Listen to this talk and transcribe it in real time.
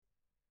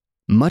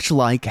Much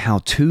like how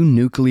two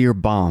nuclear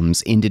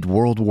bombs ended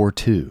World War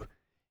II,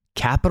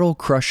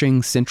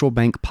 capital-crushing central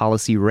bank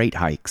policy rate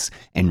hikes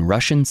and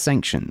Russian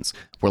sanctions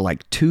were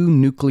like two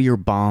nuclear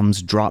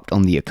bombs dropped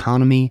on the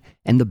economy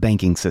and the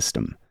banking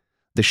system.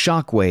 The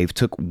shockwave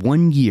took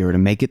 1 year to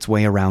make its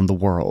way around the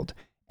world,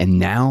 and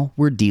now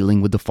we're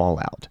dealing with the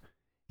fallout.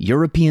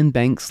 European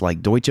banks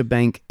like Deutsche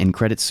Bank and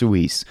Credit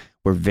Suisse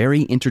were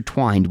very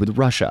intertwined with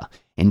Russia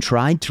and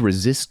tried to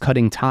resist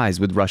cutting ties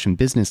with Russian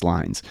business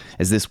lines,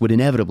 as this would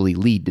inevitably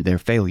lead to their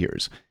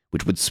failures,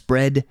 which would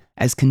spread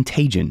as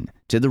contagion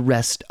to the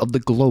rest of the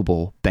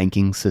global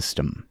banking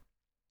system.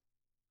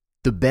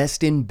 The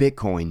best in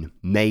Bitcoin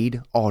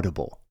made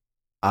audible.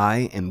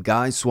 I am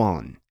Guy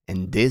Swan,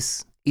 and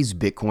this is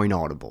Bitcoin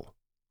Audible.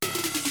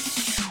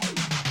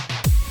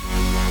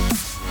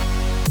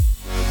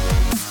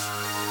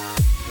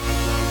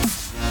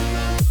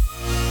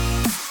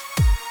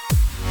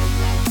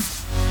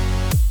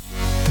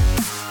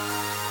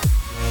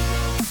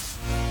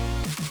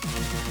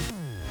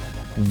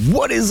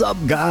 What is up,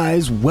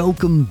 guys?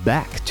 Welcome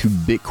back to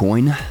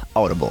Bitcoin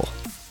Audible.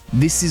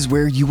 This is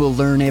where you will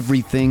learn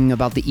everything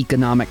about the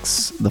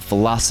economics, the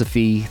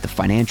philosophy, the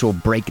financial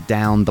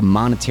breakdown, the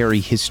monetary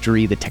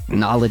history, the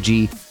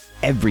technology,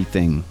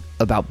 everything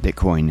about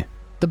Bitcoin.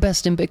 The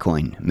best in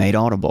Bitcoin made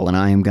audible, and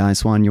I am Guy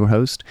Swan, your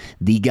host,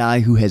 the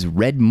guy who has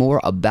read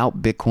more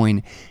about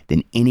Bitcoin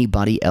than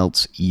anybody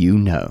else you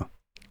know.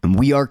 And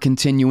we are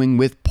continuing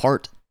with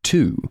part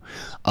 2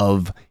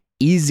 of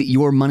Is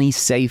Your Money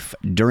Safe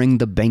During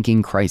the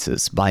Banking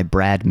Crisis by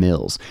Brad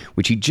Mills,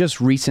 which he just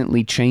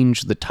recently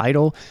changed the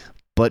title,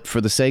 but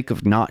for the sake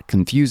of not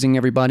confusing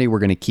everybody, we're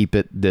going to keep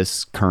it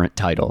this current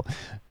title.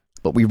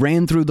 But we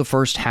ran through the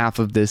first half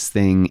of this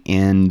thing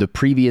in the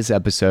previous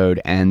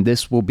episode, and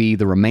this will be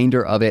the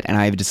remainder of it, and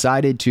I've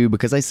decided to,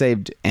 because I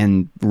saved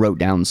and wrote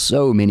down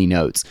so many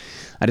notes,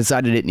 I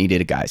decided it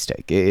needed a guy's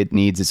take. It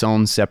needs its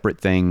own separate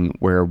thing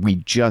where we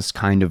just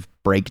kind of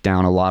break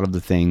down a lot of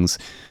the things.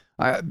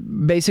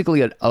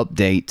 Basically an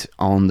update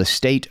on the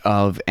state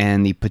of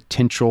and the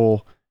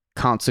potential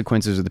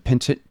consequences or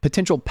the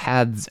potential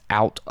paths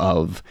out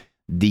of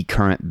the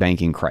current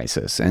banking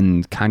crisis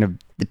and kind of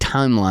the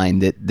timeline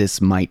that this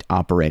might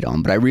operate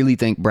on. But I really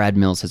think Brad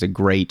Mills has a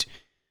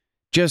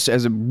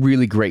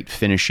really great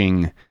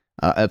finishing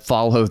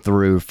follow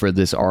through for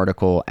this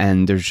article,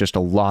 and there's just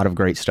a lot of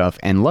great stuff.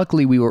 And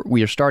luckily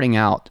we are starting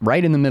out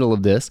right in the middle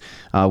of this,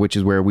 which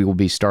is where we will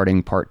be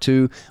starting part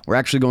 2. We're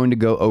actually going to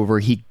go over,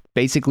 he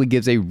basically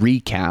gives a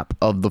recap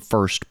of the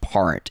first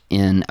part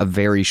in a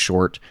very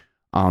short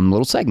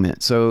little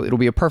segment. So it'll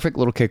be a perfect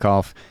little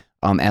kickoff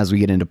as we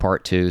get into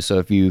part 2. So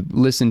if you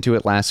listened to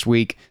it last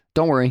week,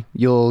 don't worry,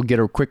 you'll get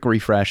a quick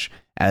refresh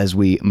as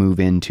we move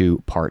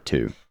into part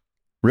 2.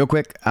 Real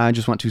quick, I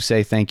just want to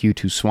say thank you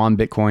to Swan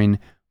Bitcoin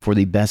for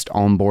the best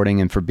onboarding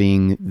and for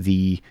being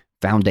the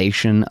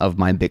foundation of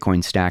my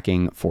Bitcoin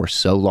stacking for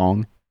so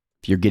long.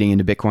 If you're getting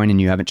into Bitcoin and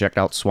you haven't checked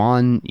out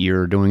Swan,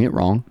 you're doing it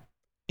wrong.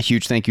 A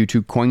huge thank you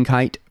to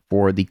CoinKite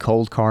for the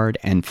cold card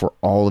and for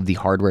all of the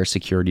hardware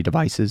security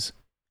devices.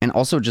 And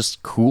also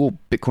just cool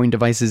Bitcoin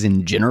devices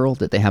in general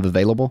that they have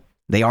available.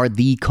 They are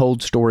the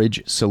cold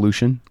storage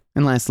solution.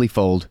 And lastly,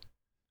 Fold.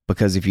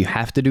 Because if you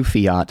have to do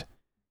fiat,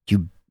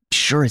 you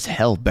sure as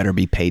hell better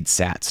be paid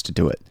sats to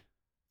do it.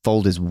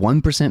 Fold is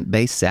 1%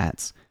 base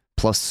sats,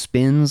 plus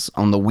spins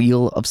on the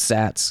wheel of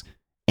sats,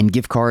 and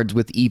gift cards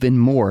with even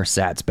more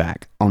sats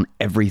back on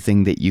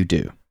everything that you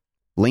do.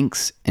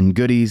 Links and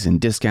goodies and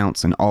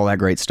discounts and all that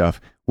great stuff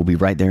will be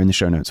right there in the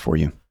show notes for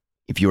you.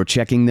 If you're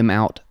checking them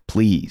out,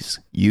 please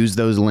use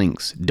those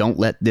links. Don't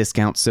let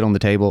discounts sit on the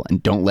table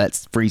and don't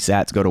let free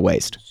sats go to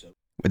waste.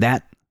 With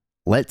that,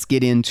 let's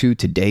get into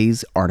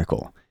today's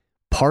article.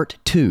 Part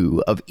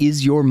 2 of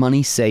Is Your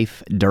Money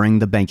Safe During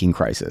the Banking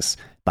Crisis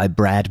by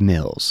Brad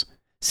Mills,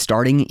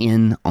 starting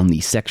in on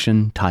the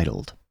section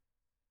titled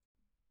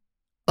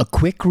A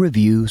Quick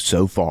Review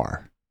So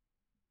Far.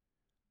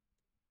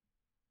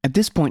 At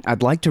this point,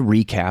 I'd like to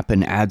recap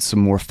and add some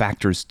more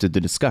factors to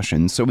the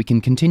discussion so we can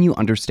continue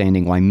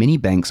understanding why many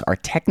banks are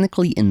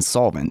technically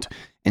insolvent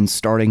and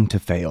starting to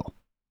fail.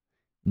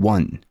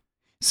 1.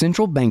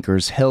 Central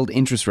bankers held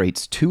interest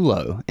rates too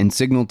low and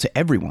signaled to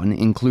everyone,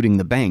 including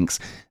the banks,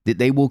 that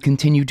they will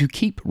continue to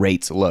keep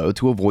rates low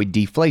to avoid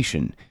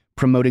deflation,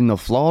 promoting the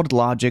flawed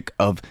logic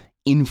of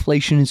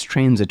inflation is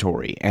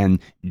transitory and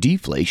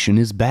deflation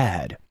is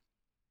bad.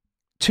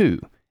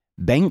 2.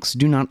 Banks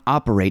do not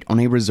operate on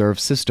a reserve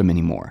system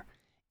anymore.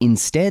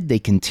 Instead, they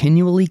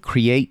continually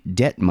create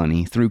debt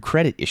money through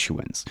credit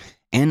issuance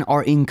and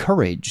are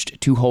encouraged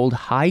to hold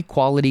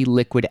high-quality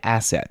liquid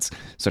assets,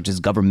 such as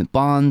government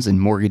bonds and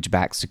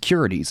mortgage-backed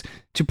securities,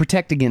 to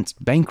protect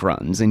against bank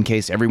runs in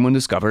case everyone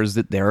discovers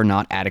that there are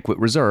not adequate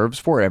reserves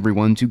for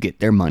everyone to get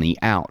their money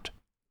out.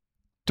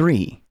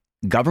 3.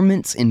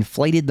 Governments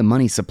inflated the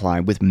money supply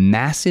with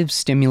massive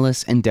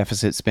stimulus and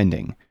deficit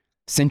spending.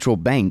 Central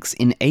banks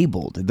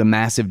enabled the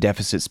massive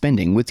deficit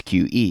spending with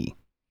QE.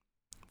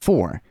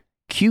 4.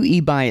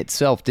 QE by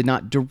itself did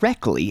not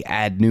directly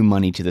add new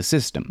money to the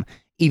system.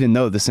 even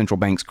though the central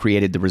banks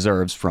created the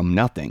reserves from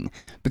nothing,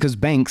 because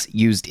banks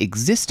used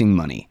existing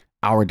money,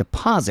 our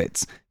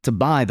deposits, to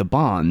buy the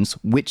bonds,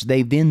 which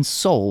they then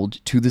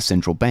sold to the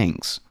central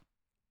banks.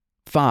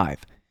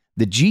 5.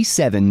 The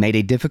G7 made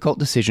a difficult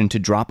decision to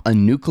drop a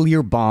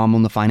nuclear bomb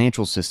on the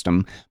financial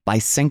system by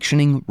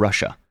sanctioning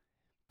Russia,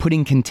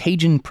 putting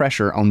contagion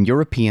pressure on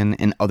European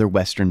and other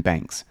Western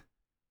banks.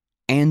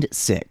 And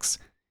 6.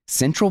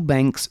 Central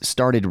banks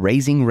started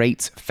raising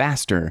rates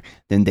faster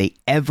than they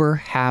ever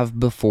have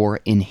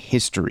before in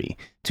history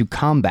to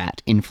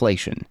combat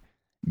inflation,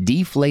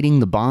 deflating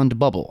the bond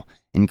bubble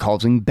and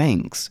causing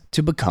banks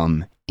to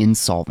become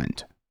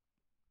insolvent.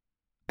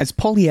 As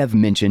Polyev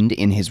mentioned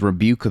in his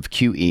rebuke of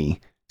QE,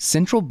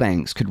 central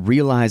banks could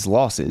realize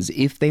losses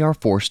if they are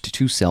forced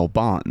to sell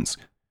bonds.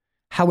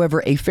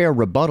 However, a fair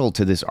rebuttal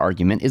to this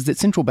argument is that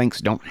central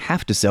banks don't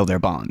have to sell their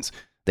bonds.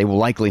 They will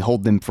likely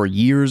hold them for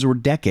years or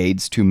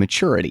decades to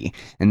maturity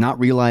and not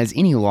realize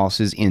any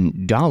losses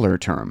in dollar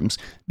terms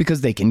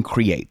because they can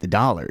create the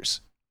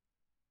dollars.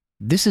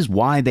 This is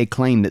why they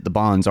claim that the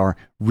bonds are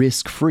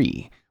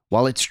risk-free.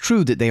 While it's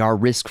true that they are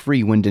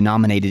risk-free when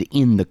denominated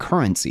in the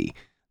currency,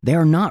 they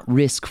are not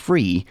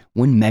risk-free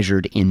when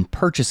measured in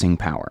purchasing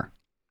power.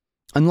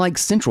 Unlike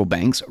central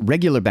banks,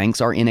 regular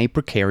banks are in a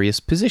precarious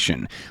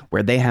position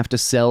where they have to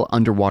sell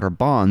underwater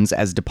bonds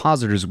as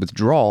depositors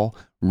withdraw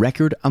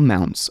record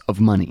amounts of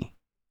money.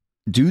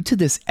 Due to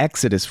this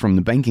exodus from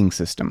the banking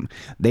system,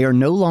 they are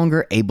no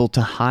longer able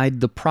to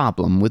hide the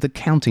problem with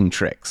accounting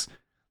tricks.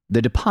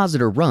 The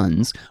depositor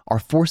runs are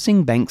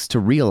forcing banks to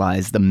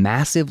realize the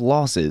massive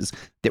losses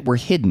that were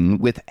hidden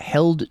with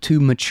held to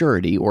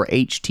maturity or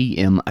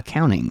HTM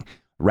accounting,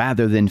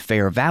 rather than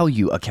fair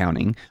value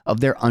accounting of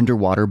their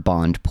underwater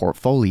bond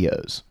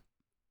portfolios.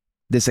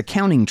 This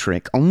accounting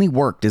trick only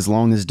worked as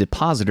long as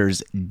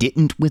depositors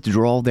didn't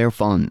withdraw their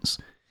funds.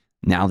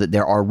 Now that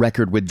there are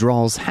record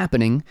withdrawals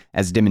happening,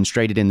 as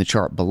demonstrated in the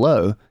chart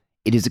below,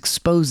 it is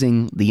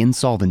exposing the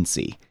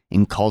insolvency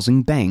and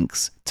causing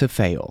banks to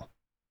fail.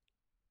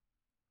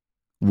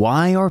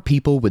 Why are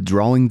people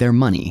withdrawing their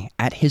money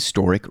at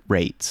historic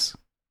rates?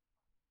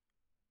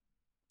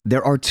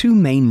 There are two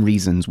main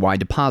reasons why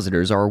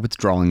depositors are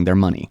withdrawing their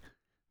money.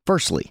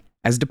 Firstly,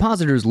 as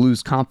depositors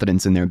lose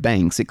confidence in their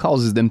banks, it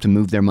causes them to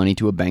move their money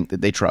to a bank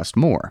that they trust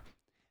more.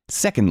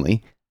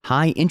 Secondly,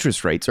 high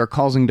interest rates are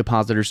causing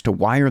depositors to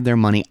wire their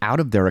money out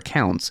of their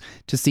accounts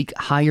to seek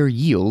higher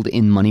yield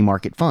in money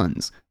market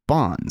funds,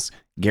 bonds,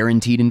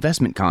 guaranteed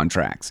investment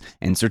contracts,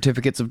 and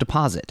certificates of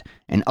deposit,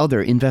 and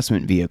other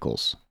investment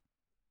vehicles.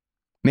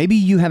 Maybe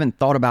you haven't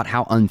thought about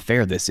how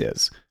unfair this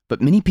is,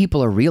 but many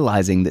people are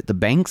realizing that the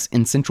banks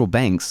and central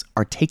banks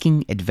are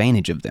taking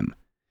advantage of them.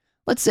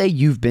 Let's say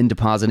you've been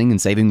depositing and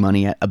saving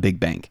money at a big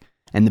bank,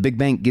 and the big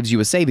bank gives you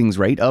a savings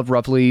rate of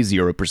roughly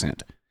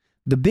 0%.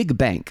 The big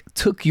bank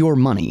took your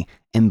money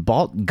and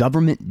bought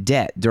government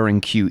debt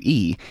during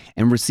QE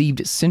and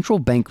received central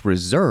bank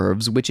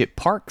reserves, which it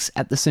parks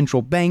at the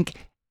central bank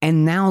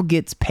and now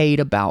gets paid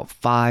about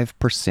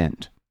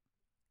 5%.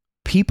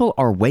 People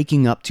are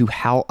waking up to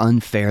how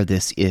unfair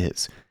this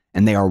is,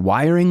 and they are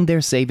wiring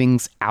their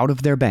savings out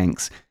of their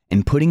banks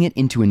and putting it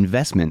into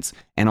investments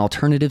and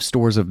alternative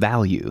stores of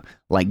value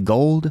like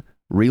gold,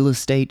 real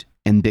estate,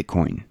 and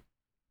Bitcoin.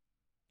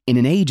 In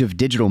an age of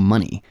digital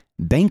money,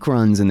 bank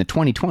runs in the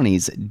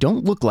 2020s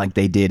don't look like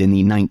they did in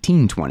the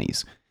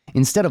 1920s.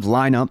 Instead of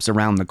lineups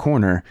around the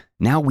corner,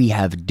 now we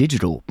have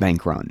digital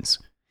bank runs.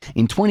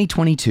 In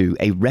 2022,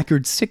 a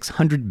record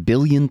 $600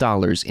 billion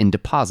in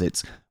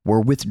deposits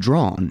were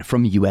withdrawn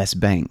from U.S.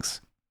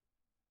 banks.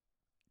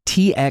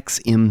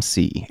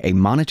 TXMC, a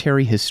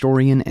monetary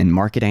historian and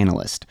market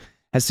analyst,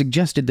 has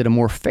suggested that a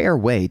more fair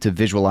way to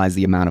visualize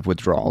the amount of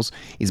withdrawals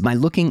is by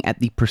looking at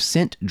the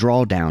percent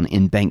drawdown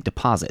in bank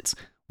deposits,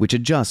 which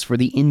adjusts for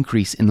the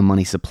increase in the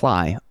money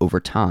supply over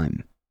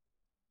time.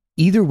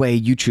 Either way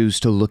you choose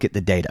to look at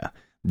the data,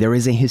 there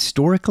is a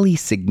historically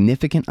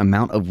significant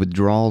amount of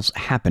withdrawals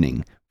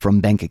happening from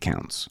bank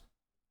accounts.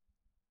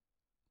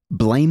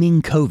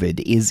 Blaming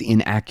COVID is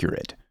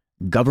inaccurate.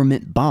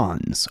 Government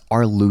bonds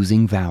are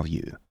losing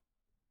value.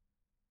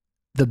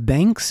 The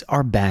banks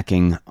are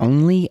backing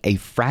only a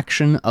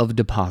fraction of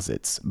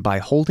deposits by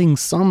holding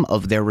some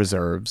of their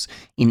reserves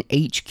in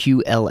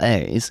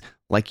HQLAs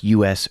like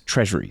U.S.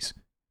 Treasuries,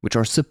 which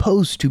are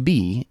supposed to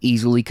be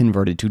easily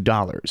converted to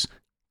dollars.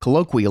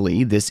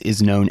 Colloquially, this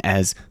is known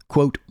as,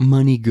 quote,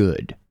 money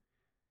good.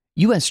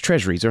 U.S.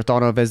 Treasuries are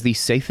thought of as the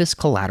safest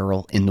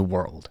collateral in the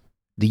world.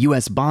 The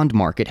U.S. bond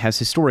market has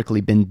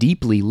historically been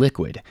deeply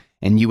liquid,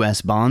 and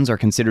U.S. bonds are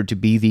considered to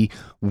be the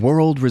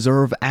world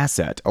reserve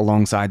asset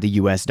alongside the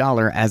U.S.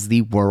 dollar as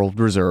the world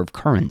reserve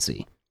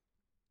currency.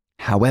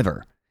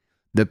 However,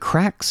 the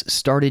cracks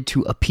started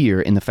to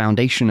appear in the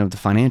foundation of the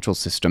financial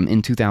system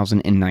in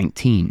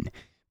 2019,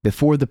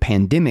 before the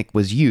pandemic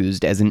was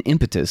used as an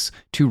impetus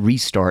to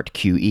restart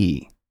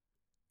QE.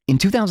 In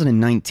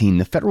 2019,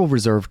 the Federal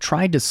Reserve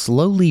tried to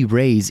slowly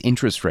raise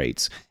interest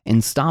rates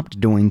and stopped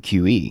doing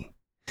QE.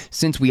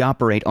 Since we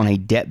operate on a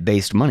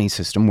debt-based money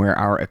system where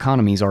our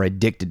economies are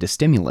addicted to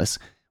stimulus,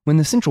 when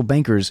the central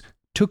bankers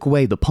took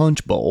away the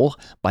punch bowl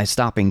by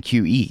stopping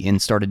QE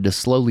and started to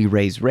slowly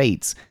raise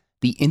rates,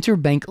 the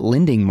interbank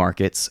lending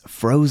markets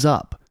froze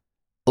up.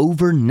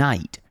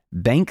 Overnight,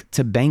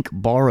 bank-to-bank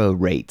borrow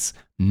rates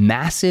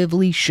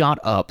massively shot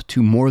up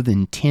to more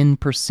than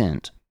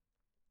 10%.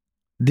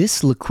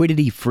 This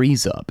liquidity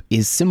freeze-up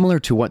is similar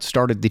to what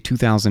started the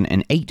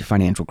 2008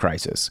 financial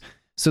crisis.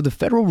 So the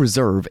Federal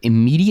Reserve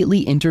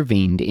immediately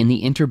intervened in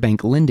the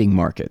interbank lending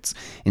markets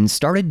and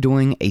started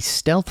doing a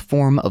stealth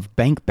form of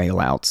bank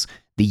bailouts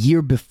the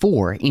year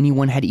before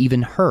anyone had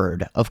even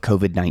heard of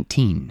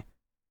COVID-19.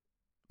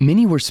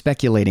 Many were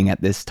speculating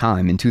at this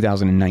time in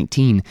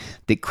 2019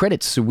 that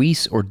Credit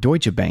Suisse or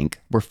Deutsche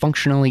Bank were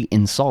functionally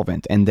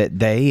insolvent and that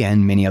they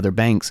and many other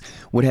banks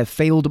would have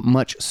failed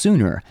much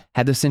sooner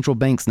had the central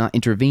banks not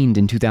intervened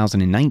in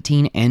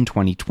 2019 and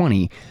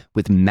 2020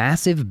 with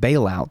massive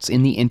bailouts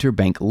in the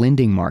interbank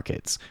lending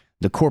markets,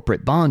 the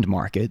corporate bond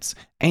markets,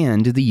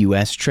 and the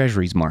U.S.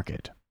 Treasuries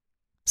market.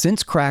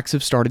 Since cracks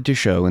have started to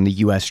show in the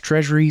U.S.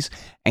 Treasuries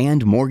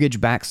and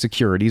mortgage-backed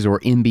securities or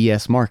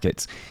MBS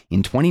markets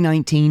in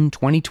 2019,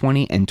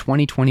 2020, and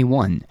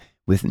 2021,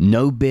 with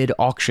no-bid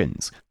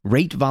auctions,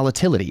 rate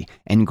volatility,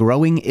 and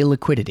growing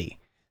illiquidity,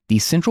 the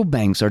central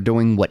banks are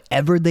doing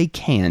whatever they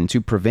can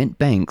to prevent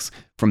banks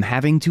from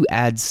having to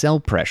add sell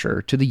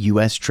pressure to the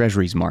U.S.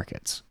 Treasuries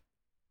markets.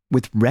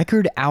 With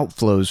record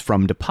outflows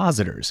from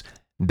depositors,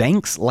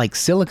 banks like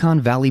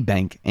Silicon Valley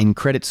Bank and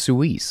Credit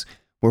Suisse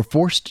were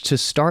forced to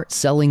start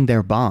selling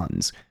their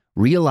bonds,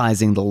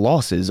 realizing the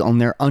losses on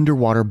their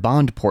underwater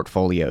bond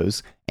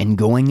portfolios and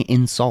going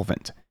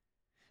insolvent.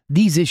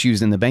 These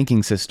issues in the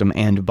banking system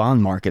and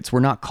bond markets were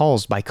not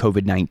caused by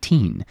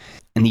COVID-19,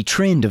 and the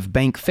trend of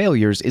bank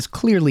failures is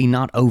clearly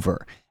not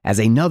over, as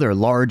another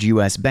large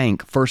U.S.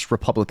 bank, First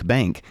Republic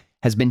Bank,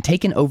 has been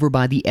taken over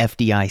by the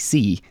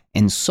FDIC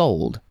and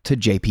sold to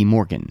JP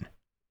Morgan.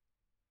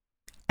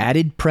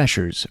 Added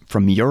pressures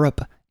from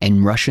Europe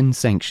and Russian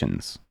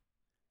sanctions.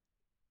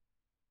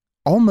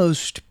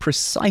 Almost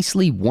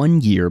precisely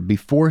 1 year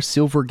before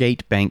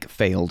Silvergate Bank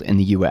failed in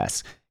the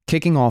U.S.,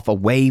 kicking off a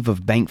wave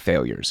of bank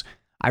failures,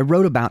 I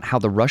wrote about how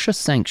the Russia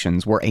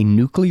sanctions were a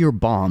nuclear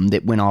bomb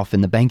that went off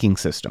in the banking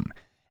system,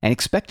 and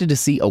expected to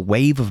see a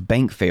wave of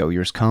bank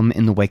failures come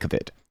in the wake of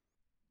it.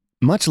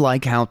 Much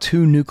like how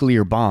 2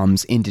 nuclear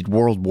bombs ended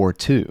World War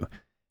II,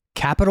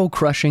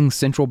 capital-crushing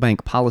central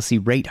bank policy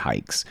rate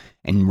hikes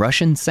and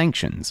Russian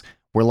sanctions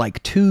were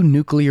like 2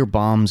 nuclear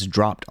bombs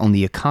dropped on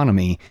the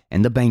economy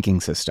and the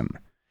banking system.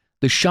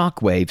 The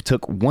shockwave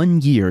took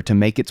 1 year to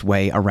make its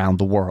way around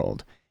the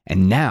world,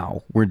 and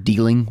now we're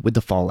dealing with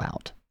the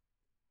fallout.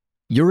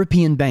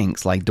 European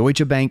banks like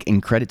Deutsche Bank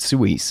and Credit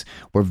Suisse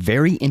were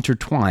very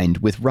intertwined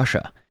with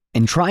Russia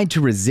and tried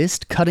to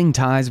resist cutting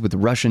ties with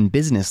Russian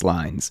business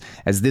lines,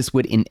 as this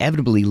would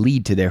inevitably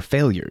lead to their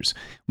failures,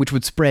 which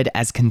would spread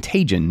as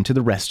contagion to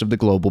the rest of the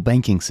global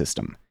banking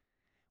system.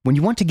 When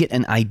you want to get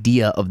an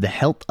idea of the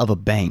health of a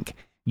bank,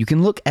 you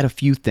can look at a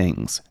few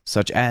things,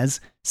 such as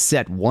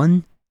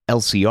CET1,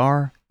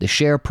 LCR, the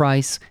share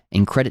price,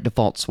 and credit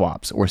default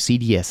swaps, or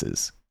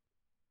CDSs.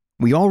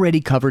 We already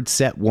covered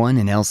CET1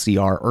 and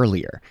LCR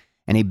earlier,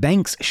 and a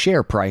bank's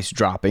share price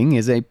dropping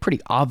is a pretty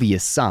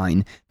obvious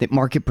sign that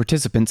market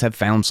participants have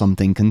found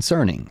something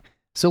concerning.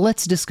 So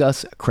let's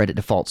discuss credit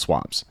default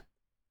swaps.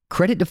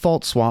 Credit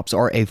default swaps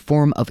are a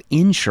form of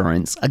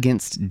insurance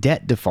against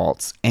debt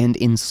defaults and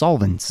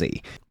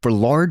insolvency for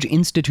large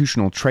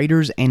institutional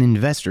traders and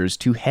investors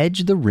to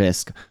hedge the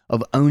risk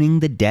of owning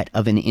the debt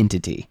of an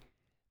entity.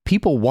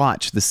 People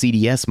watch the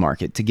CDS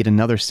market to get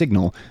another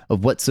signal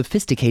of what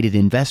sophisticated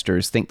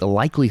investors think the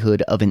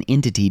likelihood of an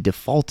entity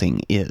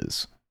defaulting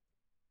is.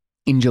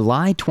 In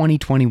July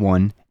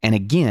 2021 and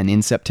again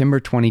in September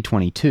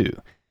 2022,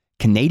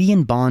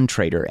 Canadian bond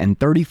trader and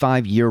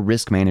 35-year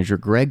risk manager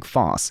Greg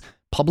Foss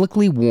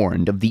publicly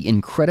warned of the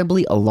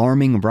incredibly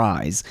alarming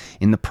rise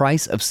in the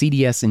price of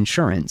CDS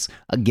insurance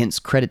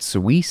against Credit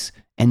Suisse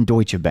and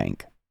Deutsche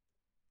Bank.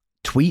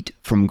 Tweet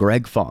from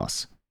Greg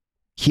Foss.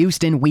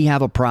 Houston, we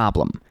have a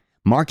problem.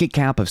 Market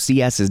cap of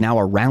CS is now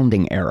a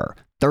rounding error,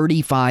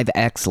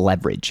 35x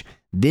leverage.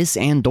 This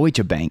and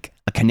Deutsche Bank,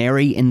 a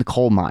canary in the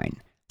coal mine.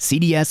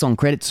 CDS on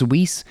Credit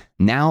Suisse,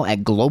 now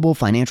at global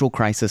financial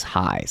crisis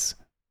highs.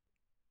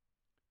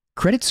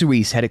 Credit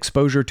Suisse had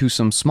exposure to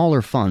some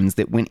smaller funds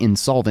that went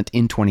insolvent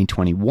in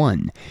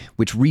 2021,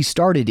 which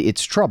restarted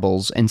its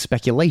troubles and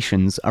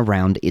speculations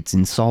around its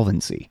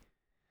insolvency.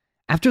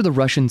 After the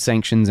Russian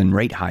sanctions and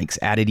rate hikes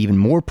added even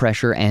more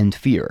pressure and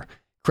fear,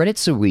 Credit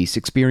Suisse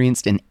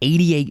experienced an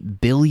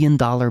 $88 billion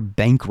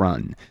bank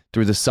run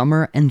through the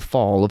summer and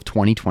fall of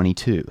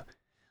 2022.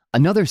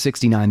 Another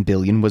 $69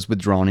 billion was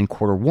withdrawn in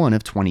Q1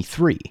 of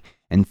 23,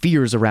 and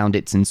fears around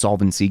its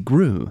insolvency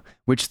grew,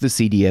 which the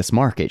CDS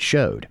market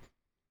showed.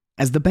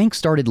 As the bank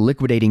started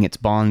liquidating its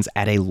bonds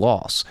at a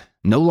loss,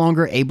 no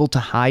longer able to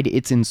hide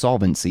its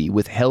insolvency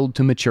with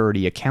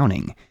held-to-maturity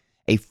accounting,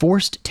 a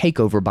forced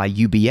takeover by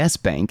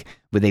UBS Bank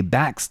with a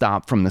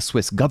backstop from the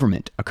Swiss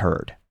government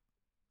occurred.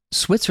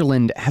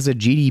 Switzerland has a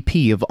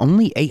GDP of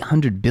only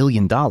 $800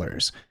 billion,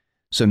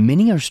 So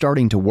many are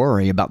starting to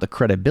worry about the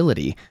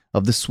credibility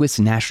of the Swiss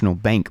National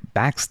Bank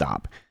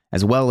backstop,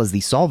 as well as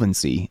the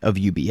solvency of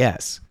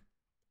UBS.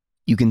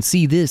 You can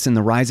see this in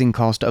the rising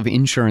cost of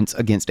insurance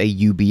against a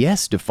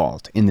UBS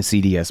default in the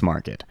CDS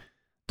market.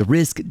 The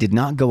risk did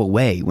not go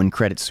away when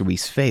Credit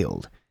Suisse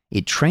failed.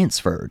 It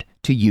transferred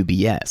to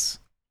UBS.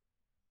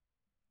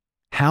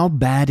 How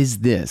bad is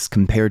this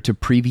compared to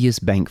previous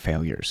bank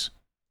failures?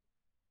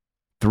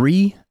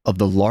 3 of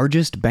the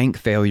largest bank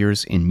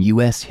failures in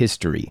U.S.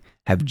 history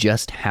have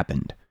just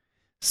happened.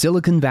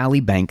 Silicon Valley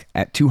Bank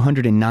at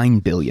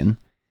 $209 billion,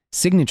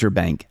 Signature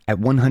Bank at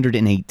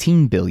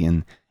 $118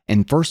 billion,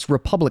 and First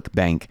Republic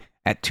Bank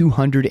at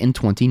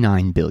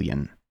 $229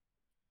 billion.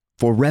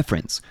 For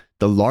reference,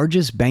 the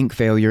largest bank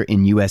failure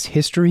in U.S.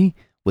 history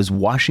was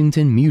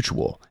Washington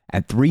Mutual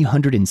at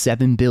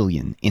 $307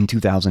 billion in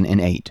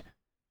 2008.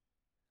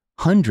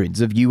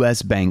 Hundreds of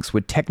U.S. banks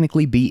would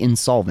technically be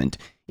insolvent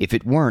if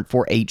it weren't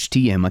for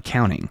HTM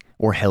accounting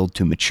or held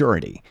to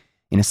maturity,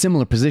 in a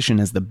similar position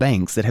as the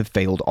banks that have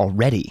failed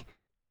already.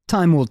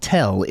 Time will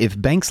tell if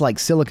banks like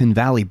Silicon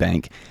Valley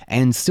Bank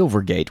and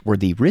Silvergate were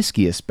the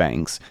riskiest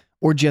banks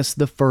or just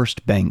the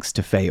first banks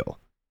to fail.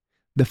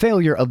 The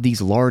failure of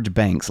these large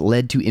banks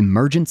led to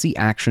emergency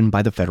action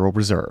by the Federal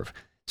Reserve,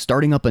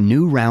 starting up a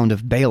new round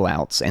of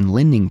bailouts and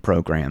lending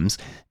programs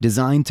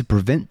designed to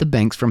prevent the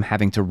banks from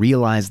having to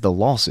realize the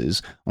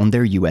losses on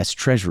their U.S.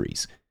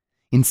 treasuries.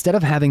 Instead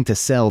of having to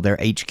sell their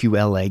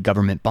HQLA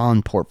government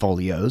bond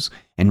portfolios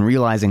and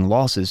realizing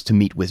losses to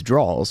meet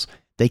withdrawals,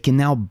 they can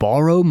now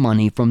borrow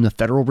money from the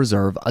Federal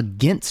Reserve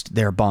against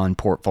their bond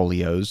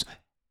portfolios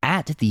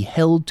at the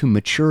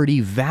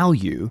held-to-maturity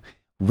value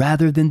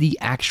rather than the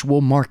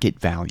actual market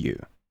value.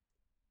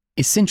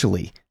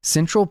 Essentially,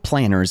 central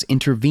planners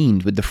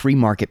intervened with the free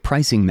market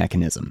pricing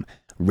mechanism,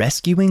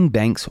 rescuing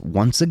banks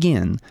once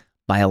again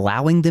by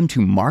allowing them to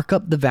mark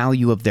up the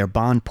value of their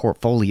bond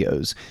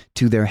portfolios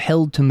to their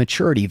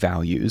held-to-maturity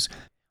values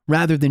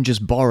rather than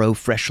just borrow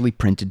freshly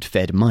printed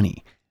Fed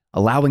money,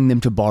 allowing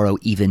them to borrow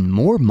even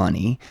more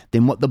money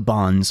than what the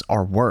bonds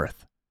are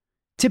worth.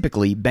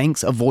 Typically,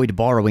 banks avoid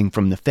borrowing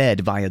from the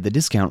Fed via the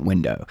discount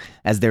window,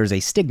 as there's a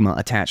stigma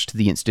attached to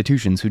the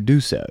institutions who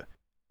do so.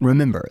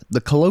 Remember,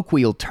 the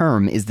colloquial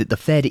term is that the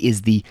Fed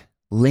is the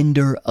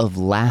lender of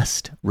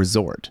last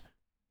resort.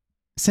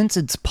 Since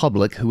it's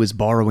public who is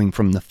borrowing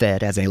from the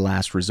Fed as a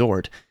last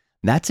resort,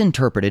 that's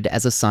interpreted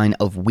as a sign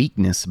of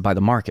weakness by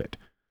the market.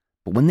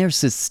 But when there's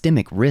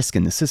systemic risk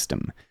in the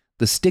system,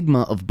 the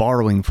stigma of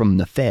borrowing from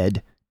the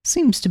Fed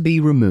seems to be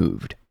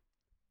removed.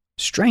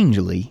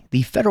 Strangely,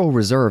 the Federal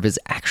Reserve is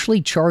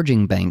actually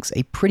charging banks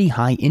a pretty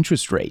high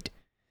interest rate.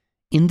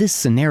 In this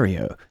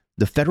scenario,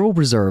 the Federal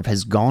Reserve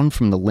has gone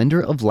from the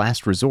lender of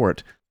last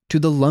resort to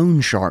the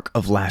loan shark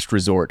of last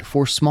resort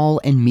for small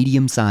and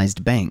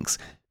medium-sized banks,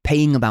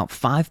 paying about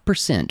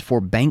 5% for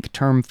Bank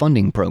Term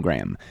Funding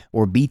Program,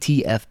 or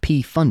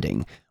BTFP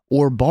funding,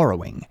 or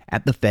borrowing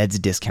at the Fed's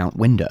discount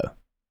window.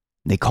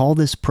 They call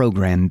this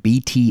program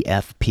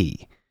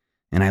BTFP,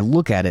 and I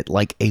look at it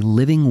like a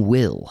living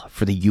will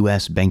for the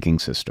U.S. banking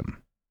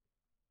system.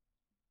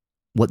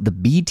 What the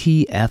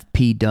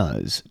BTFP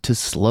does to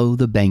slow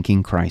the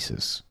banking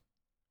crisis.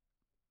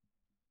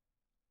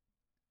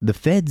 The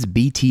Fed's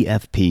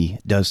BTFP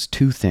does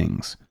 2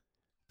 things.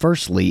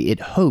 Firstly,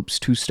 it hopes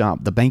to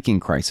stop the banking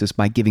crisis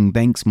by giving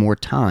banks more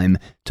time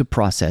to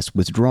process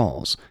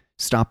withdrawals,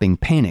 stopping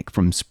panic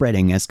from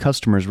spreading as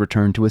customers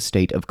return to a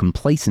state of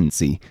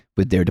complacency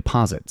with their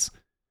deposits.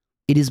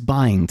 It is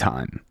buying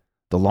time.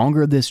 The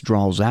longer this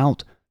draws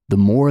out, the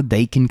more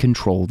they can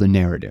control the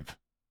narrative.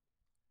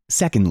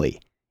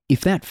 Secondly, if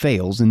that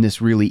fails, and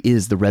this really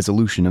is the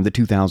resolution of the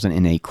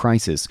 2008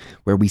 crisis,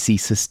 where we see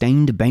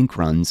sustained bank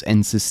runs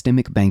and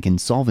systemic bank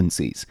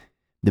insolvencies,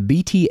 the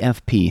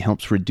BTFP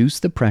helps reduce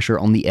the pressure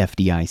on the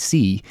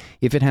FDIC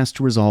if it has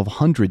to resolve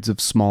hundreds of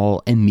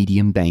small and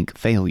medium bank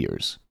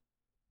failures.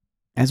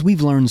 As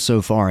we've learned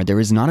so far, there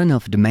is not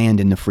enough demand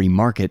in the free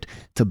market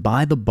to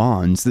buy the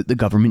bonds that the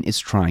government is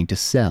trying to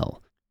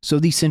sell. So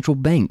the central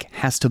bank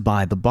has to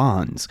buy the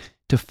bonds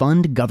to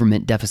fund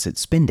government deficit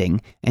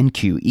spending and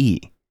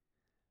QE.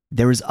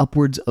 There is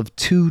upwards of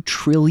 $2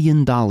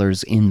 trillion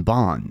in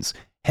bonds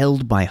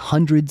held by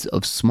hundreds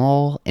of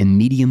small and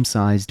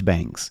medium-sized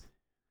banks.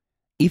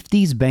 If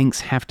these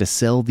banks have to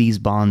sell these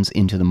bonds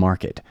into the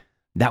market,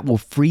 that will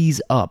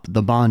freeze up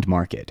the bond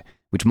market,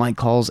 which might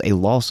cause a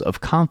loss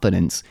of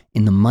confidence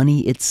in the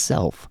money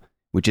itself,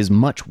 which is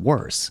much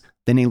worse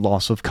than a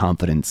loss of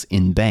confidence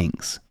in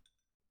banks.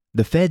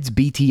 The Fed's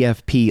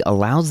BTFP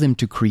allows them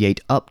to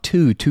create up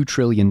to $2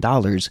 trillion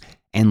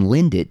and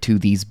lend it to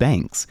these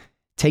banks,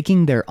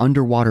 taking their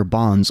underwater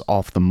bonds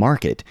off the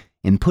market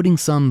and putting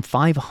some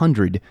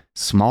 500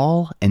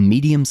 small and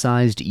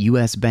medium-sized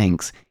U.S.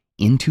 banks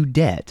into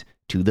debt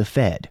to the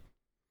Fed.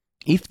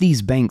 If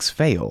these banks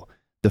fail,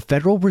 the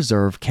Federal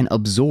Reserve can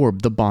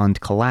absorb the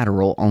bond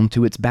collateral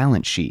onto its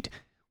balance sheet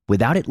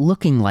without it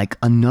looking like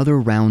another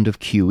round of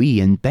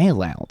QE and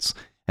bailouts,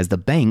 as the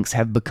banks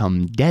have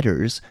become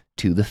debtors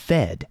to the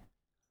Fed.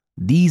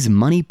 These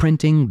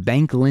money-printing,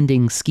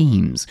 bank-lending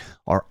schemes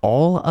are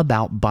all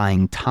about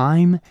buying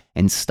time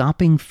and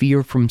stopping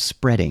fear from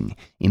spreading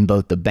in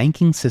both the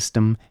banking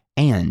system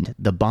and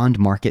the bond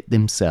market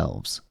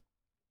themselves.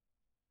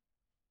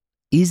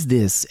 Is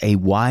this a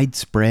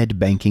widespread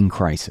banking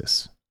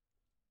crisis?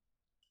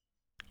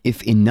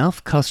 If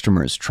enough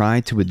customers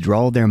try to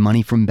withdraw their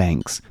money from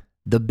banks,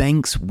 the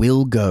banks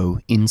will go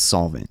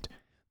insolvent,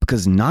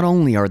 because not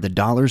only are the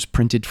dollars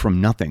printed from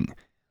nothing,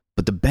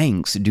 but the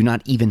banks do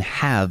not even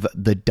have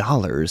the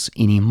dollars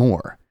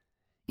anymore.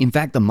 In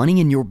fact, the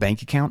money in your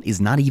bank account is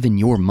not even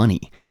your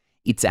money.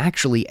 It's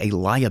actually a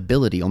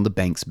liability on the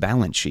bank's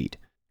balance sheet.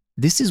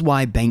 This is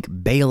why bank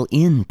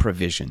bail-in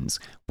provisions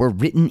were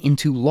written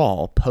into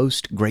law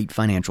post-Great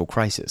Financial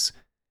Crisis.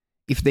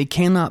 If they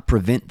cannot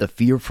prevent the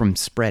fear from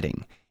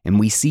spreading, and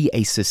we see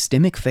a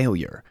systemic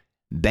failure,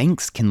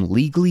 banks can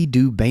legally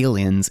do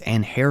bail-ins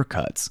and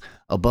haircuts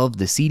above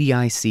the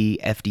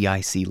CDIC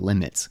FDIC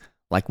limits,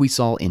 like we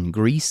saw in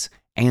Greece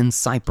and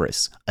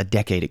Cyprus a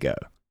decade ago.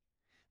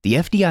 The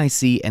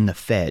FDIC and the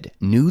Fed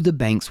knew the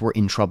banks were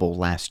in trouble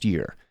last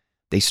year.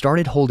 They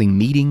started holding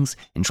meetings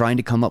and trying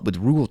to come up with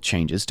rule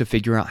changes to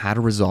figure out how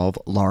to resolve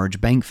large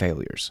bank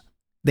failures.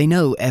 They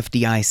know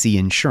FDIC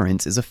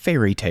insurance is a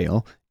fairy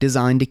tale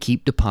designed to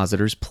keep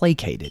depositors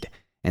placated,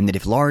 and that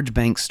if large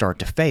banks start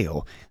to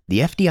fail, the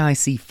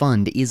FDIC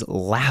fund is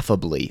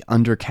laughably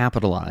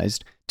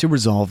undercapitalized to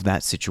resolve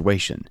that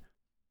situation.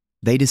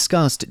 They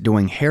discussed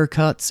doing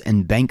haircuts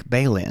and bank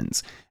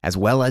bail-ins, as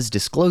well as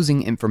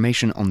disclosing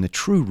information on the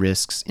true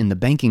risks in the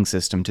banking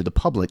system to the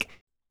public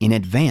in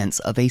advance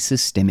of a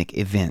systemic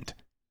event.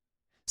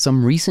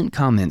 Some recent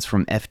comments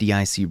from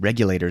FDIC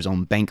regulators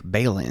on bank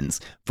bail-ins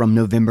from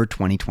November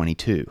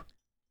 2022.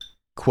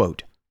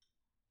 Quote,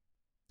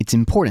 "It's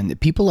important that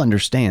people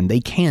understand they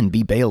can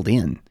be bailed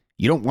in.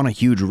 You don't want a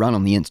huge run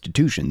on the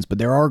institutions, but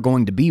there are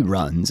going to be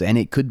runs, and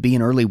it could be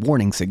an early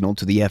warning signal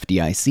to the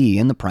FDIC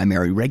and the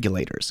primary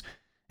regulators.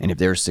 And if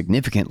there's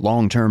significant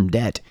long-term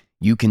debt,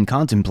 you can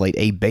contemplate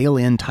a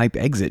bail-in type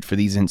exit for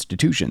these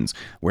institutions,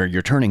 where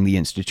you're turning the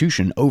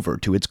institution over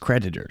to its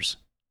creditors."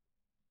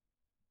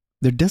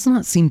 There does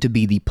not seem to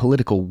be the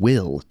political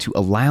will to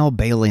allow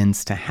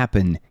bail-ins to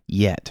happen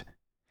yet.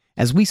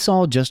 As we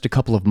saw just a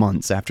couple of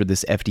months after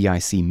this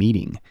FDIC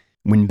meeting,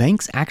 when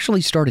banks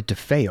actually started to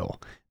fail,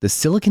 the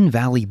Silicon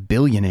Valley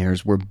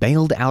billionaires were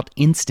bailed out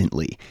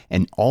instantly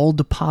and all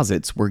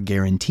deposits were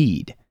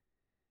guaranteed.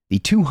 The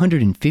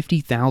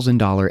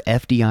 $250,000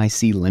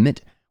 FDIC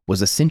limit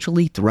was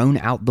essentially thrown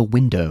out the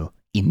window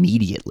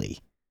immediately.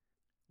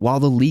 While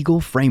the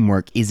legal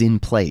framework is in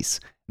place,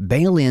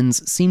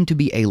 bail-ins seem to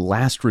be a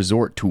last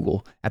resort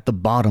tool at the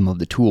bottom of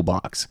the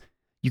toolbox.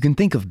 You can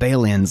think of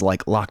bail-ins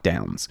like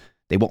lockdowns.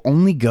 They will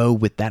only go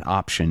with that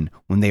option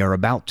when they are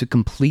about to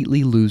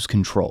completely lose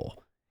control.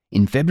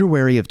 In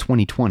February of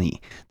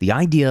 2020, the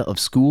idea of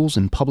schools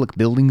and public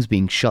buildings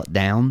being shut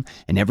down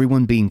and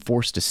everyone being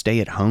forced to stay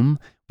at home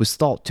was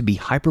thought to be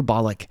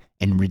hyperbolic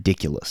and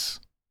ridiculous.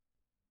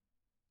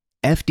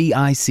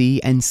 FDIC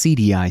and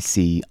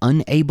CDIC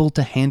unable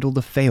to handle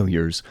the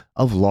failures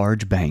of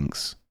large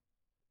banks.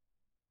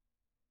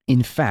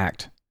 In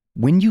fact,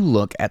 when you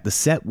look at the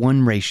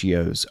CET1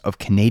 ratios of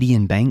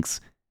Canadian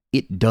banks,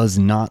 it does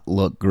not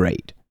look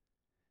great.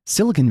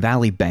 Silicon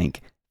Valley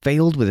Bank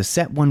failed with a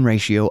CET1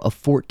 ratio of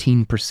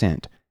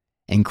 14%,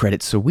 and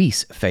Credit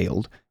Suisse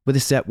failed with a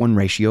CET1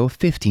 ratio of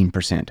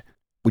 15%,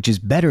 which is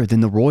better than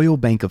the Royal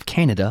Bank of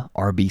Canada,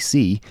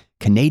 RBC,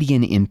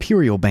 Canadian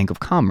Imperial Bank of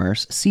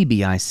Commerce,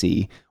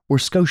 CBIC, or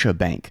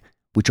Scotiabank,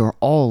 which are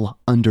all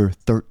under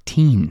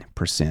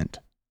 13%,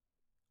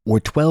 or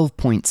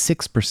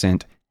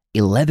 12.6%,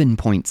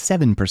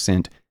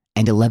 11.7%,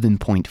 and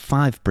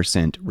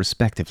 11.5%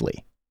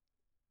 respectively.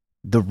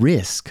 The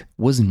risk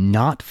was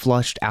not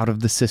flushed out of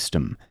the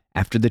system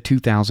after the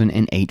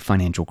 2008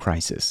 financial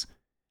crisis.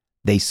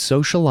 They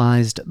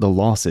socialized the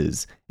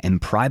losses and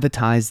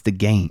privatized the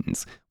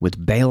gains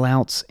with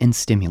bailouts and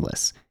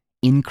stimulus,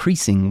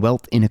 increasing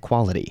wealth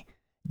inequality,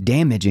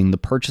 damaging the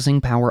purchasing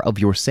power of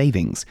your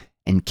savings,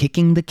 and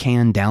kicking the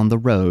can down the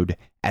road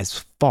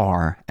as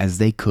far as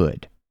they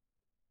could.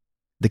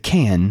 The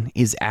can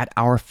is at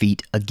our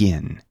feet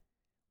again.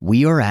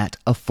 We are at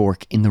a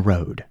fork in the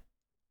road.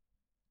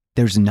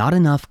 There's not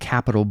enough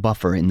capital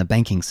buffer in the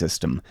banking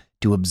system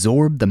to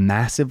absorb the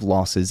massive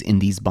losses in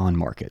these bond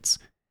markets.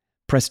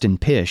 Preston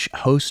Pysh,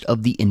 host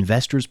of the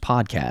Investors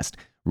Podcast,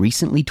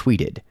 recently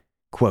tweeted,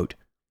 quote,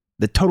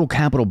 "The total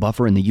capital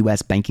buffer in the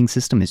U.S. banking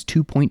system is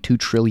 $2.2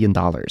 trillion,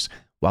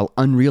 while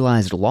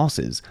unrealized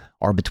losses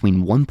are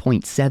between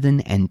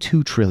 $1.7 and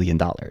 $2 trillion.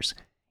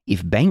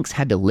 If banks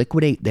had to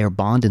liquidate their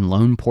bond and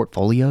loan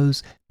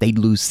portfolios, they'd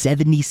lose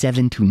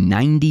 77 to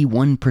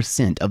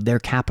 91% of their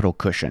capital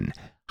cushion,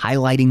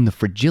 highlighting the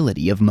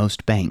fragility of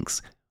most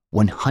banks.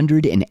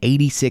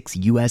 186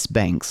 U.S.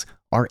 banks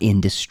are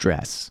in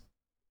distress."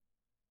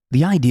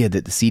 The idea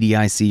that the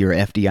CDIC or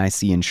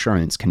FDIC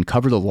insurance can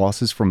cover the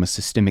losses from a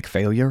systemic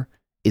failure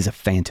is a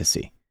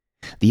fantasy.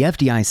 The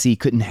FDIC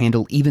couldn't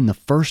handle even the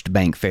first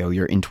bank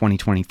failure in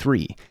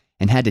 2023,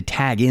 and had to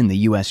tag in the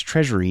U.S.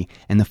 Treasury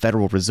and the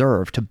Federal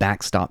Reserve to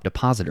backstop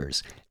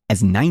depositors,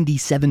 as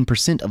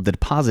 97% of the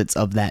deposits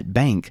of that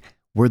bank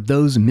were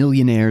those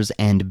millionaires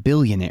and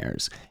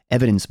billionaires,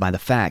 evidenced by the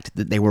fact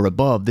that they were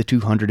above the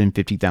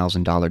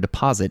 $250,000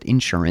 deposit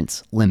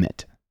insurance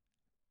limit.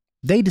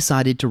 They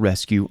decided to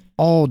rescue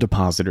all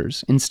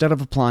depositors instead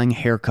of applying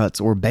haircuts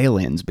or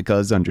bail-ins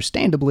because,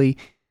 understandably,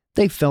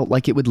 they felt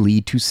like it would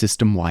lead to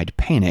system-wide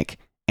panic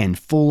and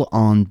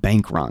full-on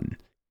bank run,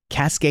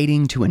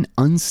 cascading to an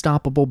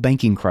unstoppable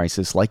banking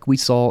crisis like we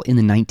saw in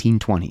the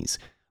 1920s,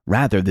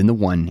 rather than the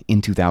one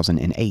in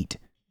 2008.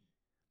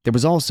 There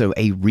was also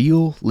a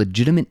real,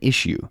 legitimate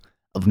issue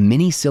of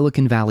many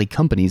Silicon Valley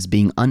companies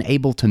being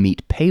unable to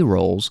meet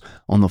payrolls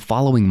on the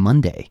following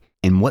Monday,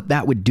 and what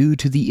that would do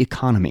to the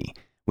economy,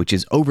 which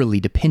is overly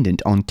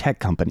dependent on tech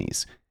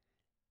companies.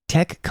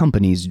 Tech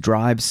companies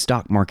drive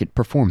stock market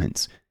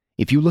performance.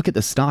 If you look at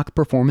the stock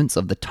performance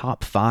of the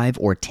top 5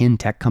 or 10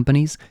 tech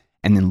companies,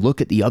 and then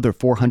look at the other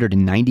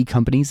 490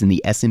 companies in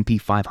the S&P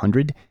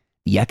 500,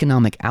 the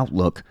economic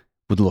outlook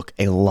would look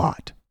a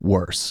lot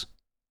worse.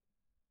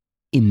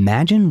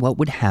 Imagine what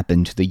would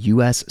happen to the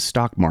U.S.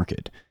 stock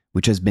market,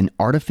 which has been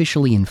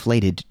artificially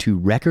inflated to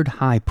record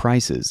high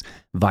prices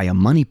via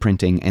money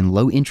printing and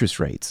low interest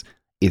rates,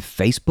 if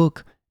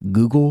Facebook,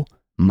 Google,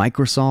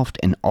 Microsoft,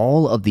 and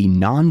all of the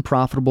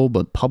non-profitable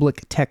but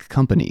public tech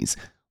companies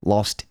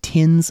lost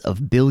tens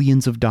of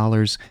billions of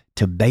dollars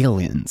to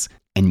bail-ins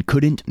and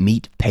couldn't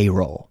meet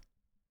payroll.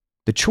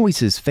 The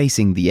choices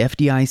facing the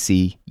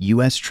FDIC,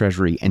 U.S.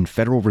 Treasury, and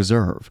Federal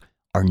Reserve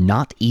are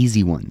not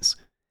easy ones.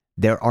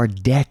 There are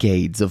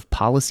decades of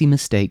policy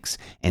mistakes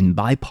and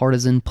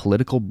bipartisan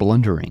political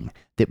blundering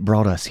that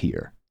brought us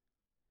here.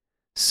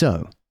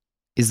 So,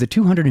 is the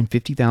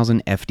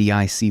 $250,000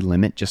 FDIC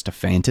limit just a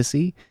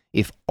fantasy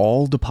if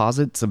all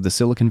deposits of the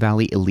Silicon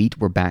Valley elite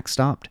were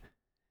backstopped?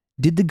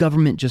 Did the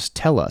government just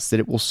tell us that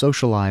it will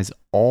socialize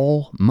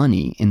all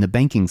money in the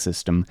banking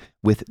system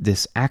with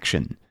this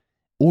action?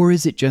 Or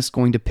is it just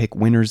going to pick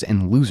winners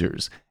and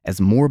losers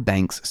as more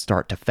banks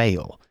start to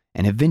fail,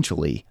 and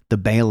eventually the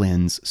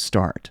bail-ins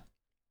start?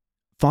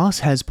 Foss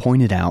has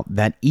pointed out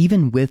that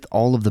even with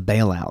all of the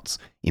bailouts,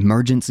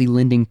 emergency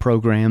lending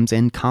programs,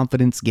 and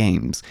confidence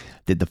games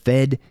that the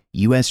Fed,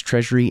 U.S.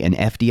 Treasury, and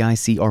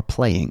FDIC are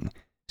playing,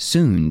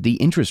 soon the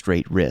interest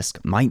rate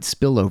risk might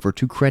spill over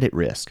to credit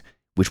risk,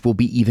 which will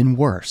be even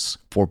worse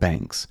for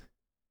banks.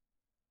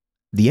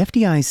 The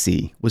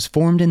FDIC was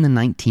formed in the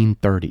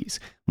 1930s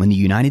when the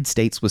United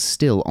States was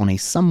still on a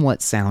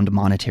somewhat sound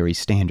monetary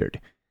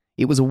standard.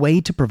 It was a way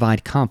to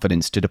provide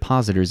confidence to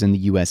depositors in the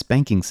U.S.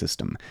 banking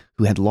system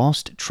who had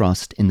lost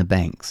trust in the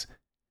banks.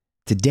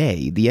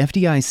 Today, the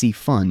FDIC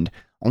fund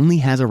only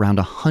has around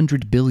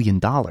 $100 billion,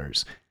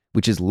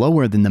 which is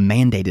lower than the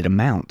mandated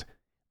amount.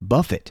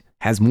 Buffett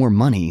has more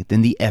money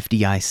than the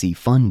FDIC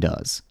fund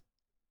does.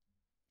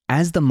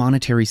 As the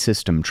monetary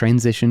system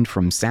transitioned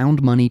from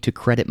sound money to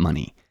credit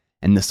money,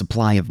 and the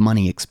supply of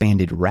money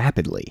expanded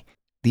rapidly,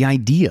 the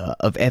idea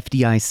of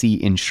FDIC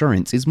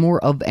insurance is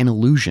more of an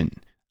illusion,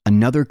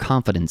 another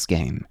confidence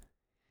game.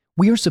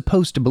 We are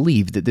supposed to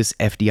believe that this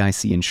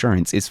FDIC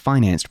insurance is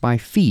financed by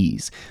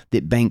fees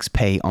that banks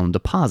pay on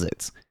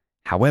deposits.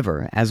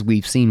 However, as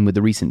we've seen with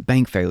the recent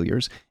bank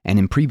failures and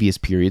in previous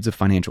periods of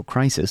financial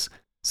crisis,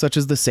 such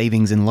as the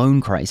savings and loan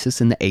crisis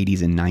in the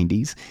 80s and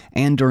 90s,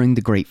 and during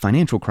the Great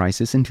Financial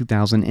Crisis in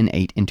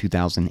 2008 and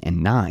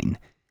 2009,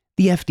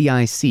 the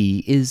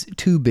FDIC is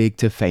too big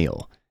to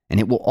fail, and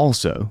it will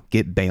also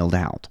get bailed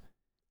out.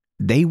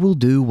 They will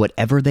do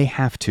whatever they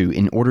have to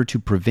in order to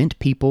prevent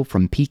people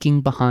from peeking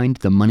behind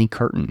the money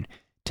curtain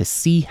to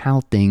see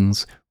how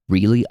things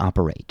really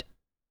operate.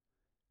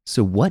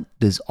 So what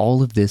does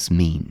all of this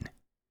mean?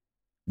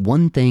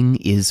 One thing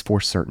is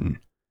for certain.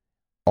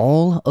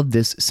 All of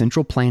this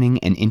central planning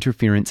and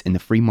interference in the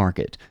free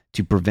market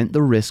to prevent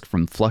the risk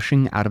from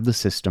flushing out of the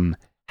system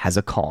has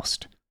a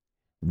cost.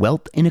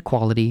 Wealth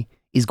inequality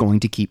is going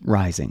to keep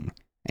rising,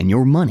 and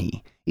your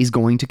money is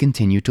going to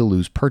continue to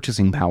lose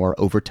purchasing power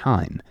over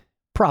time,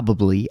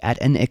 probably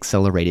at an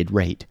accelerated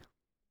rate.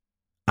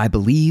 I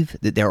believe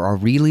that there are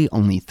really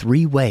only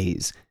 3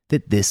 ways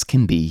that this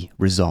can be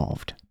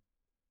resolved.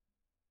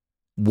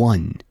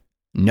 1.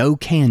 No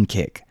can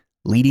kick,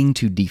 leading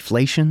to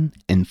deflation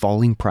and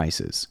falling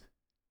prices.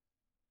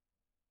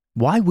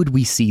 Why would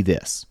we see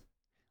this?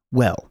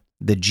 Well,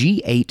 the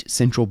G8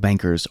 central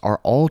bankers are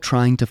all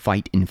trying to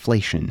fight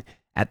inflation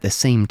at the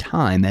same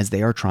time as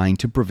they are trying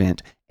to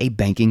prevent a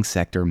banking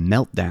sector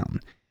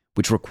meltdown,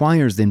 which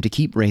requires them to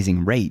keep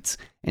raising rates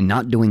and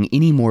not doing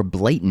any more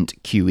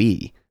blatant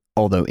QE,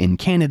 although in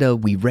Canada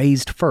we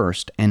raised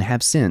first and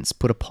have since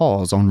put a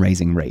pause on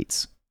raising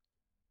rates.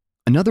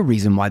 Another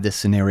reason why this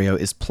scenario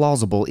is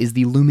plausible is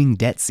the looming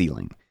debt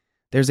ceiling.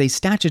 There's a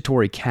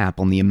statutory cap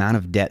on the amount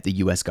of debt the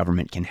U.S.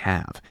 government can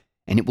have,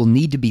 and it will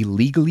need to be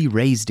legally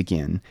raised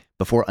again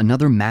before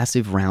another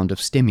massive round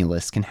of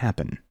stimulus can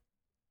happen.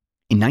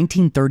 In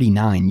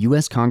 1939,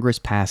 U.S. Congress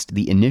passed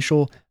the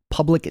initial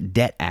Public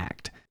Debt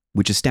Act,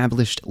 which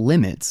established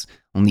limits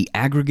on the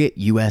aggregate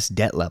U.S.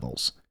 debt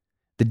levels.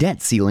 The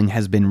debt ceiling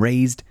has been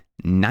raised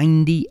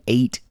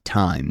 98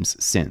 times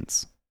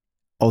since.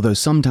 Although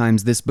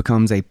sometimes this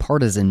becomes a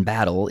partisan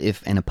battle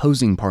if an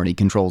opposing party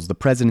controls the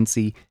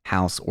presidency,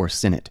 House, or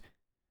Senate.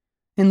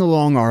 In the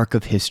long arc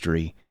of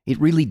history, it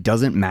really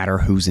doesn't matter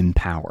who's in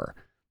power.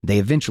 They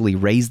eventually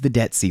raise the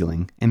debt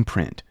ceiling and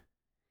print.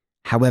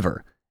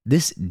 However,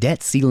 this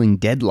debt ceiling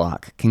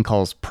deadlock can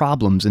cause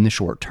problems in the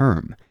short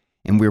term,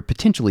 and we're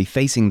potentially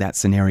facing that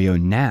scenario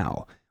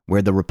now,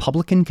 where the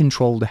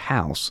Republican-controlled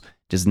House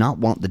does not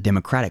want the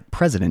Democratic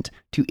president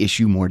to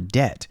issue more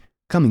debt,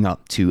 coming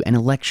up to an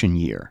election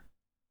year.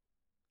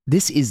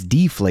 This is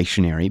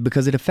deflationary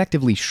because it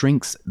effectively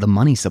shrinks the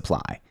money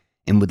supply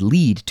and would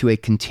lead to a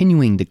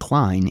continuing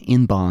decline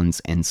in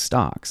bonds and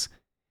stocks.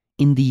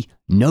 In the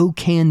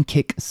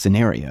no-can-kick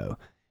scenario,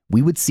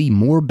 we would see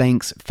more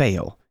banks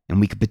fail,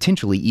 and we could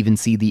potentially even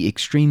see the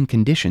extreme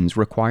conditions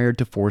required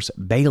to force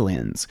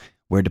bail-ins,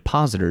 where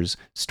depositors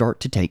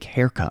start to take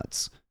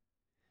haircuts.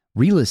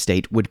 Real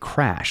estate would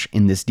crash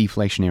in this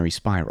deflationary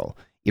spiral,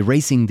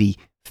 erasing the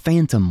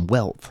phantom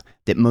wealth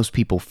that most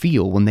people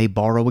feel when they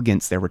borrow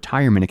against their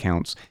retirement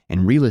accounts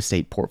and real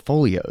estate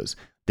portfolios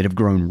that have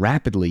grown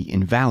rapidly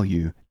in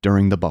value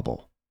during the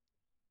bubble.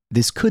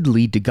 This could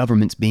lead to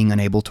governments being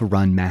unable to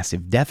run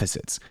massive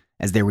deficits,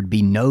 as there would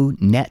be no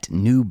net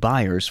new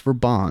buyers for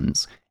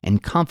bonds,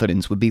 and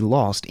confidence would be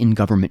lost in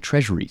government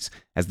treasuries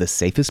as the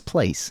safest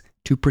place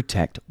to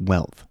protect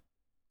wealth.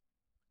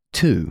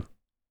 2.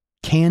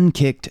 Can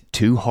kicked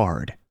too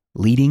hard,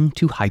 leading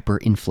to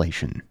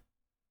hyperinflation.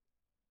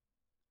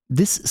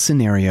 This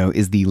scenario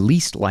is the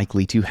least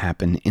likely to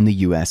happen in the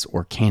US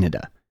or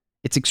Canada.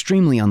 It's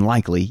extremely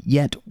unlikely,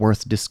 yet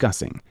worth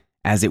discussing,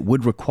 as it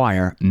would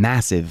require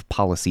massive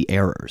policy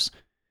errors.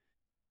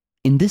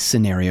 In this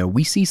scenario,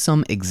 we see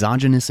some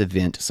exogenous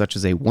event such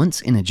as a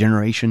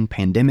once-in-a-generation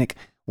pandemic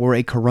or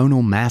a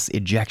coronal mass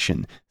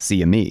ejection,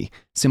 CME,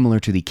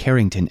 similar to the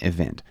Carrington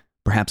event,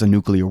 perhaps a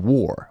nuclear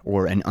war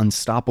or an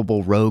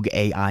unstoppable rogue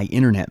AI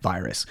internet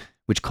virus,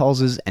 which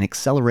causes an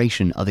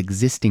acceleration of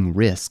existing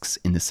risks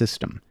in the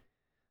system.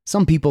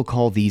 Some people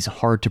call these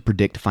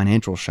hard-to-predict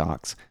financial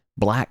shocks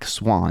black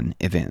swan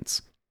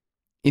events.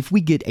 If we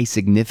get a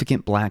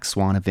significant black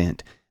swan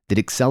event that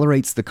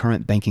accelerates the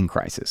current banking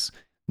crisis,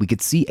 we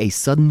could see a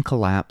sudden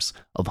collapse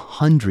of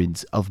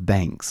hundreds of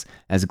banks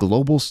as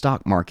global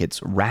stock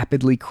markets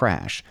rapidly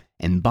crash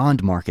and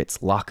bond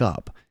markets lock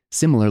up,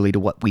 similarly to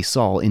what we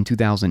saw in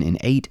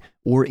 2008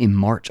 or in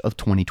March of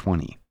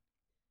 2020.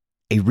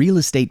 A real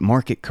estate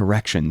market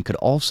correction could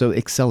also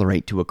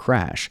accelerate to a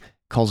crash,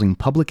 causing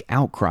public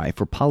outcry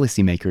for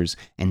policymakers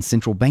and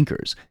central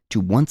bankers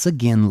to once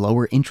again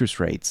lower interest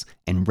rates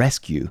and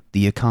rescue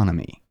the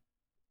economy.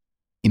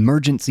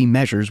 Emergency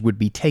measures would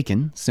be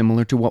taken,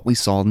 similar to what we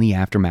saw in the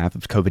aftermath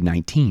of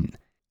COVID-19.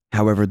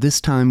 However,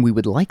 this time we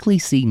would likely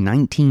see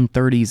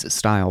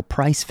 1930s-style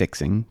price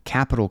fixing,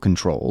 capital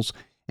controls,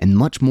 and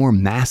much more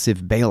massive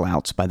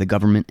bailouts by the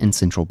government and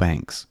central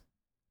banks.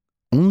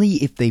 Only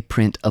if they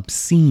print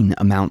obscene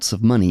amounts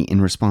of money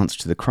in response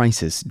to the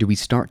crisis do we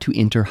start to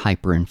enter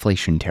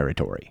hyperinflation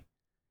territory.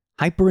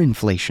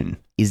 Hyperinflation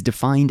is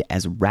defined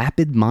as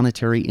rapid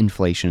monetary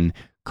inflation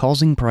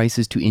causing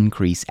prices to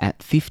increase at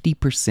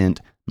 50%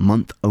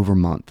 month over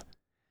month.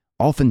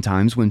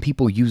 Oftentimes, when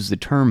people use the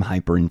term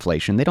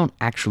hyperinflation, they don't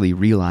actually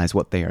realize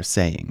what they are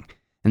saying,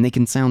 and they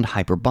can sound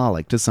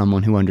hyperbolic to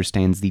someone who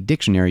understands the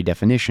dictionary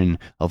definition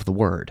of the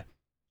word.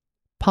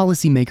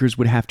 Policymakers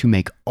would have to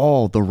make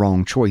all the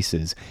wrong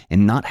choices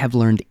and not have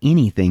learned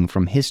anything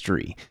from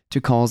history to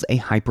cause a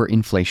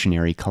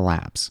hyperinflationary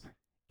collapse.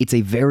 It's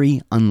a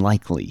very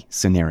unlikely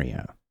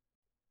scenario.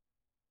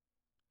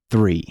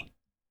 3.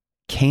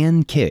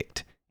 Can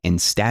kicked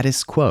and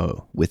status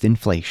quo with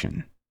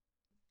inflation.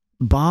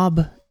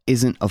 Bob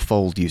isn't a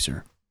Fold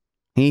user.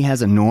 He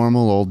has a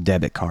normal old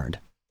debit card.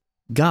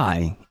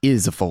 Guy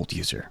is a Fold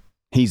user.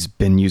 He's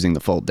been using the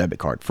Fold debit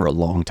card for a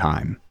long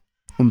time.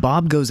 When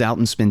Bob goes out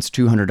and spends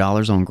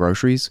 $200 on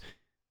groceries,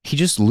 he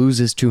just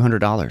loses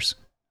 $200.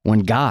 When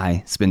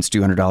Guy spends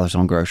 $200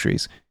 on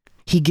groceries,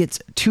 he gets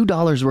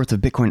 $2 worth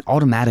of Bitcoin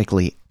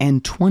automatically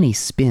and 20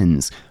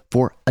 spins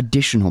for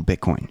additional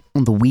Bitcoin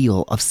on the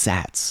wheel of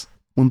sats.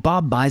 When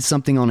Bob buys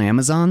something on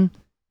Amazon,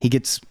 he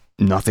gets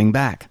nothing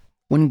back.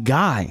 When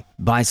Guy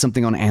buys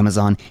something on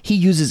Amazon, he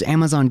uses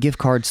Amazon gift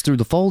cards through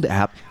the Fold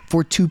app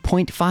for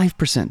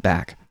 2.5%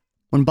 back.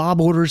 When Bob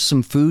orders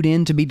some food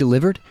in to be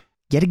delivered,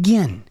 yet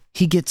again,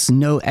 he gets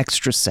no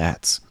extra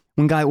sats.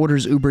 When Guy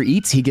orders Uber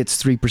Eats, he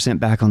gets 3%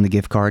 back on the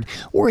gift card,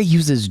 or he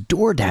uses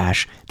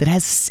DoorDash that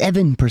has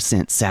 7%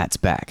 sats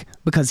back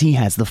because he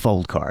has the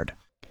Fold card.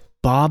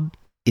 Bob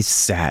is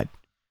sad.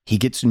 He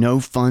gets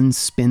no fun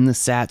spin the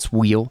sats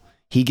wheel.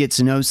 He gets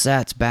no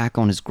sats back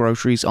on his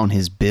groceries, on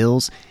his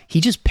bills. He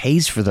just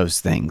pays for those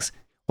things.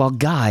 While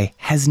Guy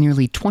has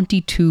nearly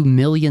 22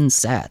 million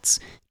sats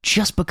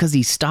just because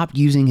he stopped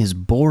using his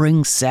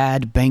boring,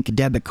 sad bank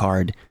debit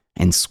card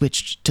and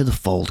switched to the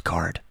Fold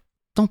card.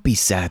 Don't be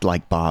sad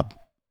like Bob.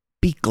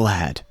 Be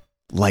glad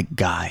like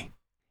Guy.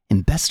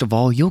 And best of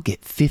all, you'll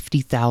get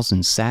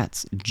 50,000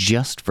 sats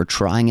just for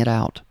trying it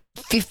out.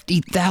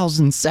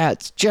 50,000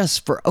 sats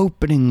just for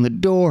opening the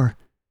door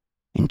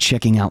and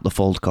checking out the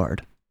Fold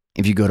card.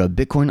 If you go to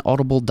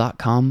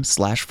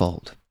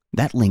bitcoinaudible.com/fold,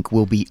 that link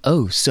will be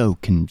oh so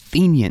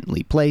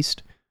conveniently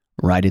placed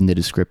right in the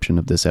description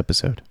of this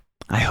episode.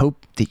 I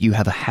hope that you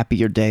have a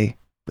happier day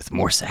with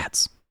more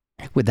sats.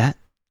 With that,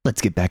 let's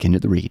get back into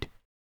the read.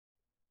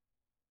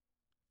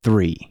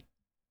 3.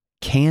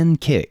 Can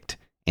kicked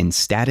and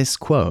status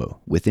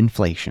quo with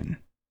inflation.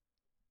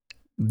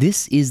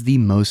 This is the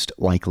most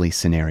likely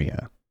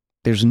scenario.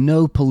 There's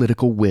no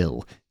political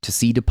will to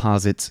see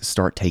deposits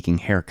start taking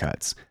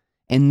haircuts,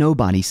 and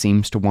nobody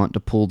seems to want to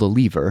pull the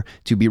lever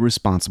to be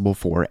responsible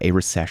for a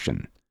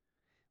recession.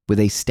 With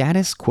a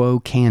status quo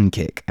can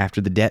kick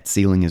after the debt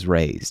ceiling is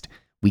raised,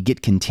 we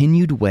get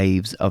continued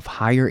waves of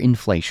higher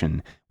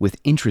inflation with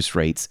interest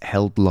rates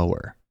held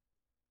lower.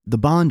 The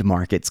bond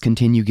markets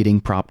continue getting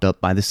propped up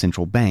by the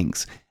central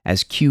banks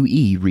as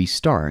QE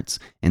restarts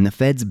and the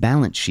Fed's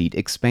balance sheet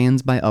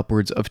expands by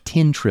upwards of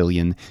 $10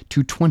 trillion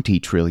to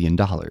 $20 trillion.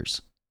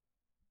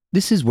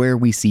 This is where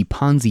we see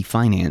Ponzi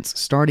finance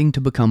starting to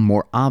become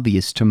more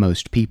obvious to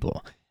most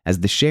people,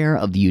 as the share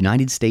of the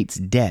United States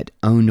debt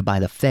owned by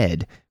the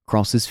Fed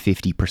crosses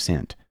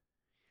 50%.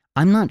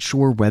 I'm not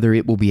sure whether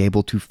it will be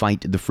able to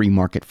fight the free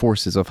market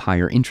forces of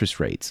higher interest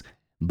rates,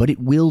 but it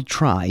will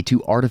try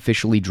to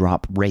artificially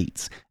drop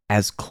rates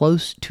as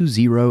close to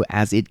zero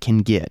as it can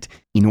get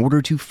in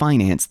order to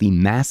finance the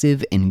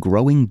massive and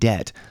growing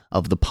debt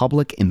of the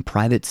public and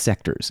private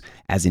sectors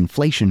as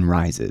inflation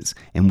rises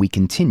and we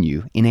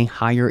continue in a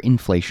higher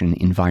inflation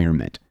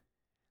environment.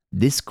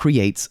 This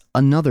creates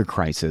another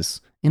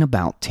crisis in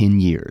about 10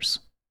 years.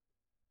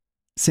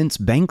 Since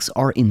banks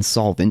are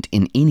insolvent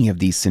in any of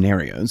these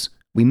scenarios,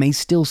 we may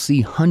still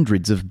see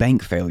hundreds of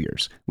bank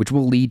failures, which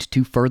will lead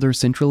to further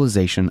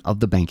centralization of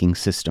the banking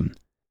system.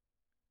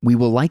 We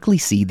will likely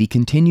see the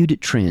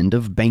continued trend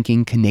of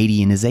banking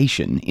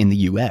Canadianization in the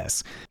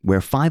US,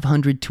 where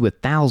 500 to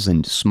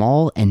 1,000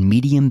 small and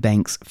medium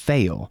banks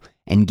fail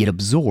and get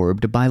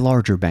absorbed by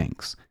larger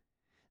banks.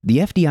 The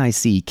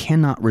FDIC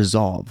cannot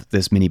resolve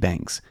this many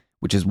banks,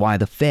 which is why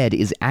the Fed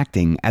is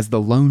acting as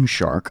the loan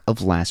shark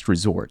of last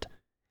resort.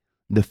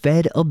 The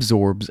Fed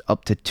absorbs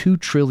up to $2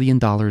 trillion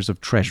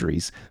of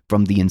treasuries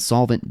from the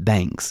insolvent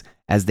banks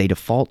as they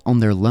default on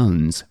their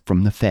loans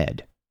from the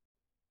Fed.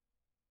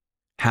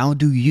 How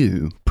do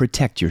you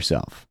protect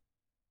yourself?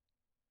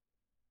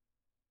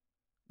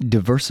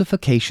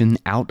 Diversification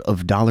out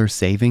of dollar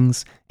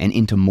savings and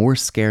into more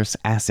scarce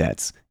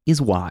assets is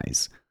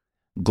wise.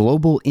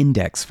 Global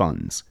index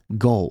funds,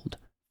 gold,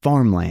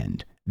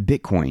 farmland,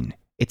 Bitcoin,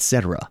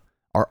 etc.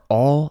 are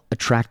all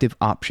attractive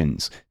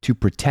options to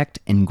protect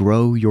and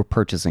grow your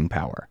purchasing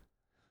power.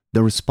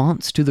 The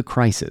response to the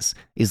crisis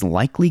is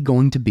likely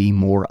going to be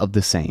more of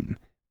the same: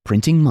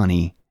 printing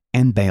money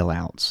and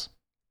bailouts.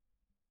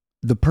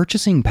 The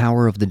purchasing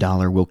power of the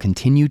dollar will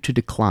continue to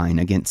decline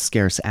against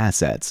scarce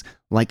assets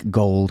like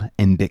gold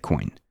and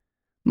Bitcoin.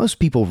 Most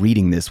people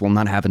reading this will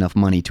not have enough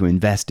money to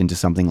invest into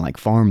something like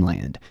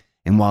farmland,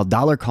 and while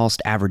dollar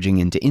cost averaging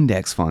into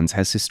index funds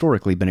has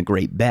historically been a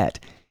great bet,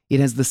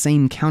 it has the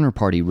same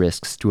counterparty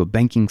risks to a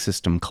banking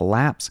system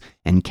collapse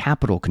and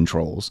capital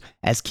controls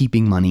as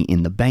keeping money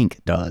in the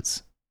bank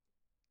does.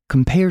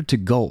 Compared to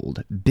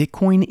gold,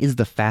 Bitcoin is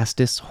the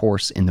fastest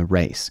horse in the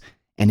race,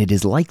 and it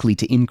is likely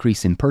to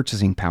increase in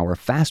purchasing power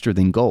faster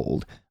than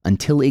gold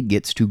until it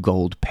gets to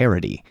gold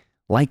parity,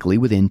 likely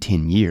within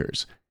 10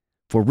 years.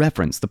 For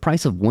reference, the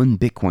price of one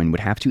Bitcoin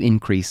would have to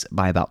increase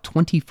by about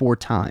 24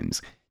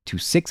 times to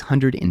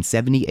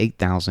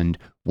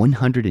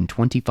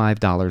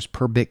 $678,125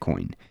 per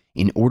Bitcoin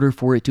in order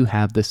for it to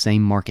have the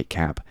same market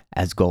cap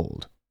as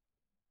gold.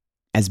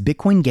 As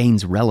Bitcoin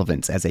gains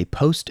relevance as a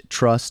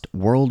post-trust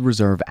world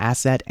reserve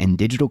asset and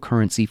digital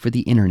currency for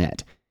the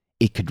internet,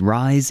 it could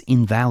rise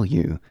in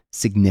value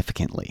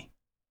significantly.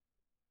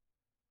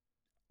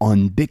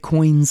 On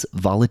Bitcoin's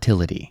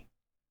volatility.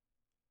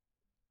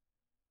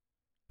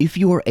 If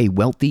you're a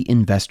wealthy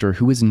investor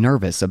who is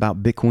nervous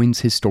about Bitcoin's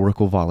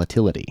historical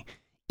volatility,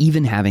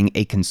 even having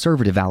a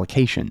conservative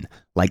allocation,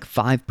 like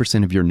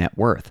 5% of your net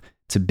worth,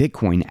 to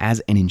Bitcoin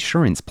as an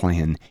insurance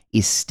plan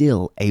is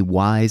still a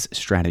wise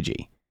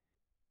strategy.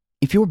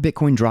 If your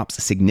Bitcoin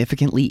drops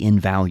significantly in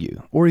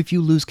value, or if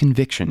you lose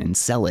conviction and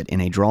sell it in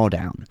a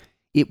drawdown,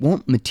 it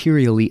won't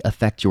materially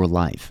affect your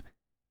life.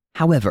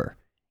 However,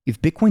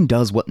 if Bitcoin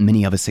does what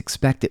many of us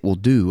expect it will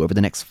do over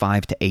the next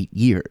 5 to 8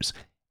 years,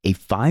 a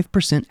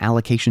 5%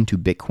 allocation to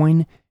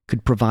Bitcoin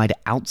could provide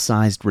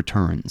outsized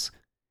returns.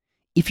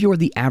 If you're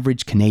the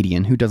average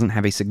Canadian who doesn't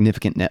have a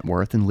significant net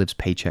worth and lives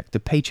paycheck to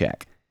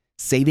paycheck,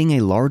 saving a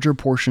larger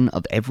portion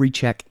of every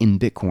check in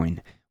Bitcoin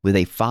with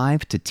a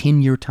 5 to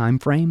 10 year time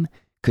frame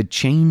could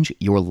change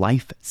your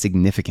life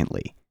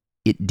significantly.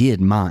 It did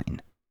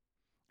mine.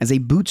 As a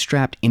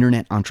bootstrapped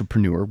internet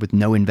entrepreneur with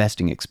no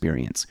investing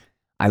experience,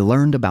 I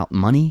learned about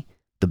money,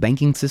 the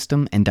banking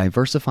system, and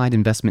diversified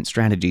investment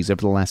strategies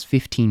over the last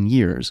 15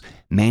 years,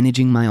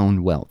 managing my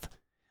own wealth.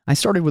 I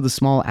started with a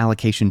small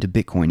allocation to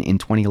Bitcoin in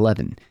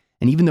 2011,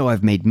 And even though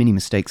I've made many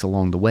mistakes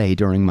along the way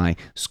during my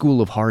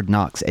School of Hard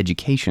Knocks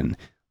education,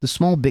 the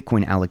small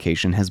Bitcoin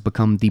allocation has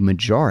become the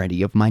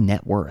majority of my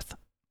net worth.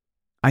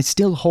 I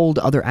still hold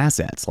other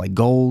assets like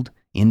gold,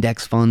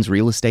 index funds,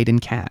 real estate, and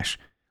cash.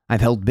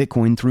 I've held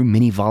Bitcoin through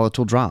many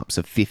volatile drops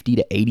of 50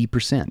 to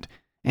 80%,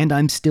 and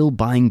I'm still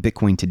buying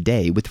Bitcoin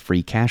today with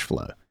free cash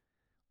flow.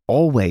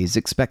 Always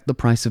expect the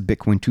price of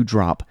Bitcoin to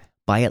drop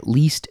by at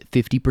least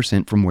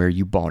 50% from where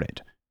you bought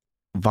it.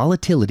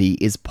 Volatility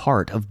is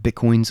part of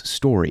Bitcoin's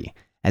story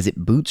as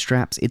it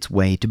bootstraps its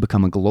way to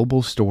become a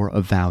global store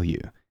of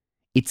value.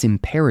 It's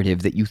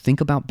imperative that you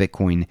think about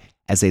Bitcoin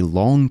as a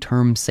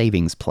long-term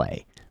savings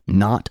play,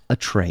 not a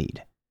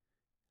trade.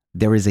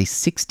 There is a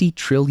 $60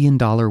 trillion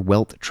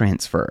wealth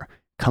transfer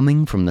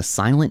coming from the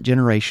silent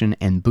generation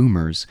and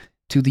boomers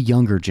to the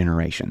younger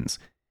generations.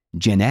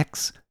 Gen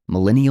X,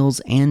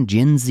 Millennials, and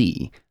Gen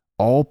Z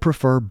all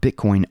prefer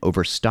Bitcoin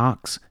over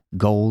stocks,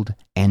 gold,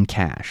 and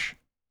cash.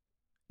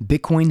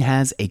 Bitcoin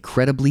has a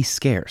credibly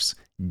scarce,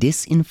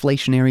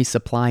 disinflationary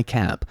supply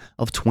cap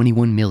of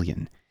 21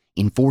 million,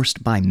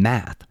 enforced by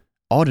math,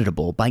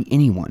 auditable by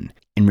anyone,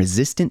 and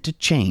resistant to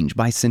change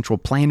by central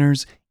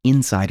planners,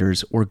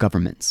 insiders, or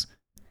governments.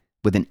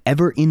 With an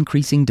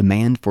ever-increasing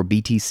demand for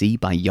BTC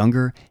by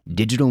younger,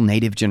 digital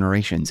native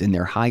generations in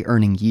their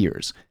high-earning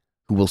years,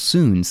 who will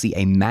soon see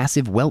a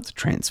massive wealth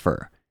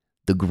transfer,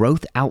 the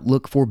growth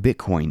outlook for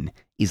Bitcoin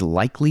is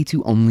likely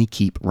to only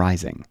keep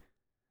rising.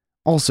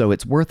 Also,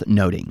 it's worth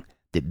noting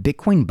that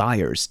Bitcoin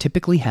buyers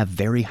typically have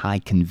very high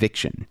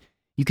conviction.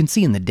 You can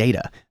see in the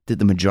data that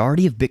the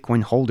majority of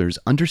Bitcoin holders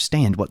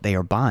understand what they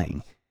are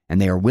buying,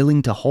 and they are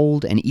willing to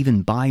hold and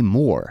even buy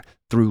more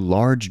through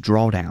large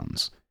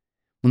drawdowns.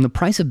 When the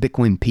price of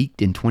Bitcoin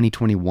peaked in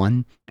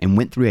 2021 and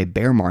went through a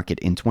bear market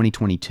in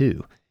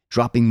 2022,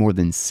 dropping more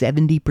than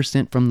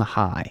 70% from the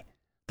high,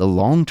 the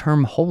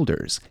long-term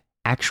holders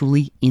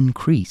actually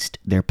increased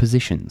their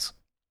positions.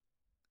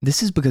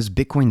 This is because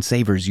Bitcoin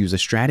savers use a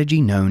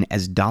strategy known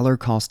as dollar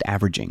cost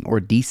averaging, or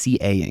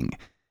DCAing.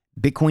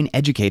 Bitcoin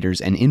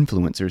educators and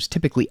influencers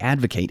typically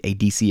advocate a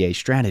DCA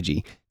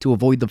strategy to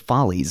avoid the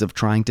follies of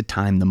trying to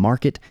time the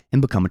market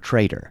and become a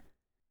trader.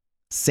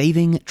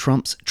 Saving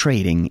trumps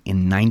trading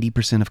in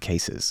 90% of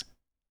cases.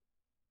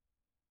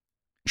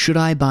 Should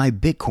I buy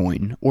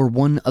Bitcoin or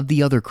one of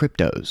the other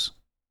cryptos?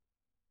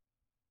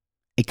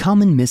 A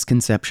common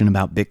misconception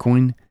about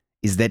Bitcoin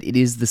is that it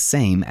is the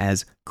same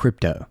as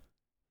crypto.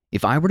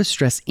 If I were to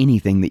stress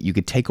anything that you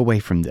could take away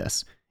from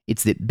this,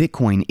 it's that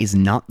Bitcoin is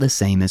not the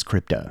same as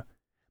crypto.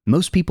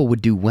 Most people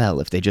would do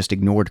well if they just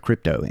ignored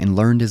crypto and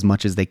learned as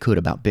much as they could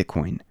about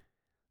Bitcoin.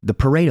 The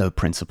Pareto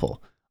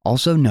principle,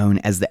 also known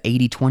as the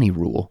 80-20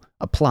 rule,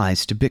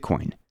 applies to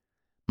Bitcoin.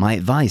 My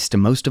advice to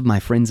most of my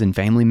friends and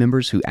family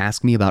members who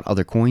ask me about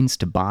other coins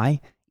to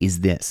buy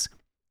is this: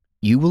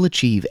 you will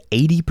achieve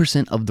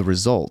 80% of the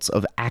results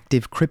of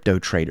active crypto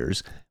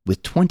traders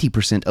with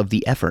 20% of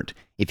the effort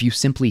if you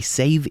simply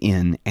save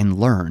in and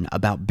learn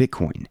about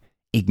Bitcoin,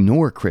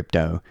 ignore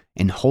crypto,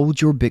 and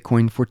hold your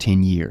Bitcoin for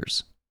 10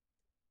 years.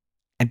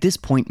 At this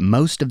point,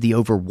 most of the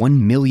over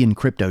 1 million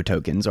crypto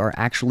tokens are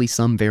actually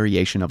some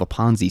variation of a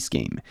Ponzi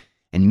scheme,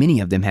 and many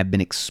of them have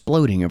been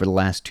exploding over the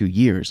last 2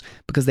 years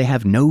because they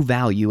have no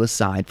value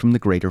aside from the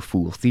greater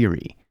fool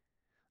theory.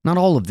 Not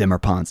all of them are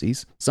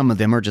Ponzi's. Some of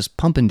them are just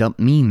pump and dump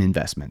meme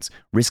investments,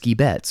 risky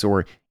bets,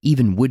 or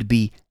even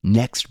would-be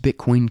next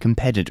Bitcoin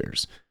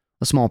competitors.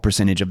 A small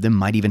percentage of them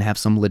might even have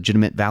some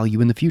legitimate value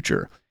in the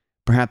future.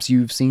 Perhaps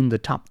you've seen the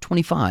top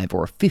 25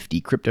 or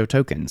 50 crypto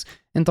tokens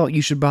and thought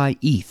you should buy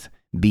ETH,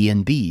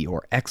 BNB,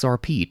 or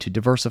XRP to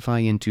diversify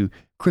into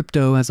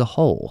crypto as a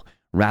whole,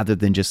 rather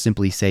than just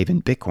simply save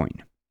in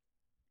Bitcoin.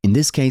 In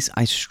this case,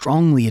 I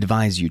strongly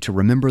advise you to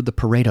remember the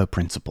Pareto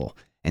principle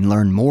and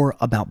learn more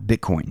about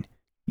Bitcoin.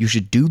 You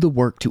should do the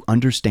work to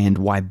understand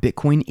why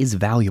Bitcoin is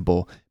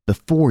valuable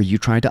before you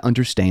try to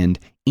understand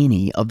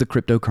any of the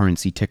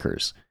cryptocurrency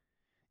tickers.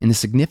 In the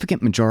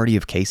significant majority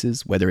of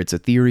cases, whether it's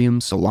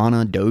Ethereum,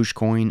 Solana,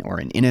 Dogecoin, or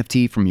an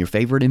NFT from your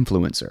favorite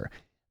influencer,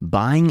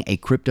 buying a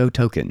crypto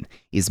token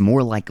is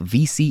more like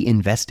VC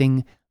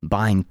investing,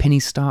 buying penny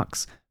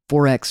stocks,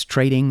 forex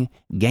trading,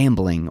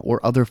 gambling,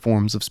 or other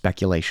forms of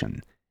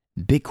speculation.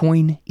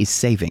 Bitcoin is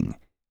saving.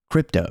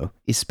 Crypto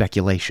is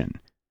speculation.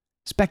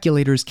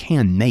 Speculators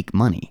can make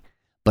money,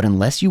 but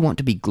unless you want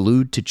to be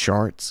glued to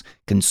charts,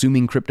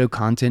 consuming crypto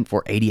content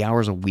for 80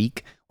 hours a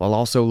week, while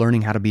also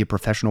learning how to be a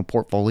professional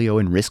portfolio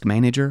and risk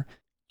manager,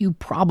 you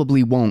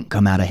probably won't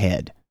come out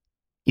ahead.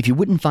 If you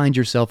wouldn't find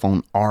yourself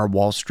on our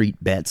Wall Street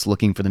bets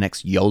looking for the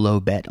next YOLO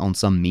bet on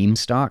some meme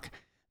stock,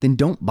 then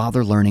don't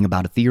bother learning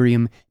about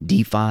Ethereum,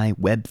 DeFi,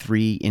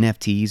 Web3,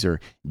 NFTs, or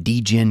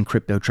degen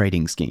crypto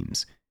trading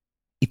schemes.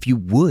 If you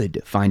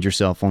would find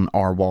yourself on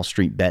our Wall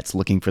Street bets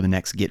looking for the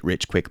next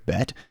get-rich-quick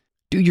bet,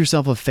 do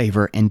yourself a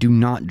favor and do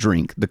not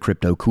drink the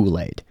crypto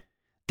Kool-Aid.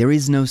 There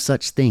is no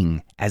such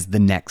thing as the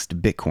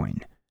next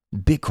Bitcoin.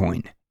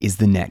 Bitcoin is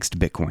the next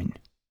Bitcoin.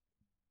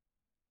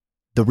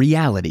 The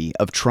reality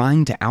of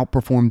trying to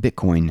outperform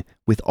Bitcoin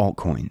with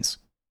altcoins.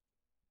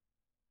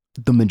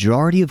 The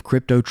majority of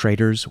crypto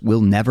traders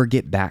will never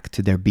get back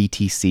to their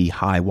BTC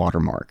high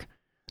watermark.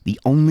 The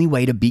only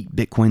way to beat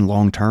Bitcoin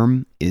long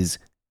term is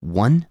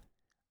 1.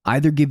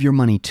 Either give your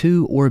money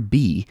to, or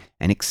B,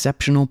 an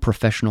exceptional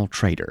professional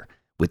trader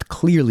with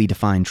clearly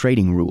defined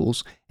trading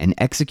rules, and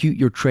execute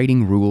your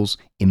trading rules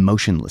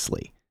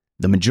emotionlessly.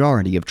 The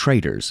majority of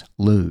traders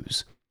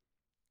lose.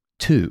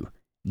 2.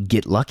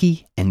 Get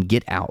lucky and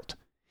get out.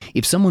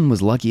 If someone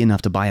was lucky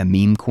enough to buy a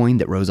meme coin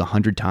that rose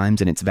 100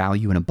 times in its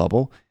value in a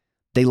bubble,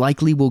 they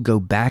likely will go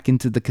back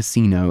into the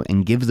casino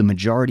and give the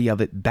majority of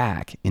it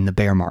back in the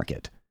bear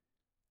market.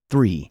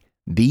 3.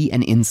 Be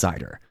an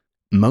insider.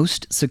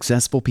 Most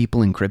successful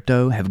people in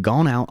crypto have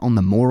gone out on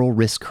the moral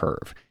risk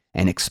curve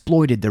and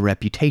exploited their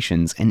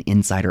reputations and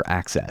insider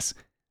access.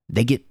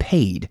 They get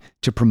paid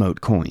to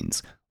promote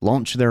coins,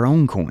 launch their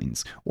own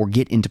coins, or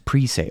get into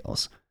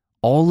pre-sales.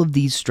 All of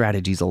these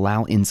strategies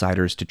allow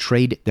insiders to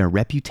trade their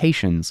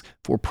reputations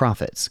for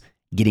profits,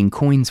 getting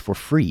coins for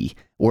free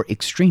or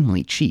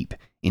extremely cheap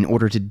in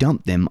order to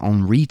dump them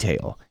on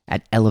retail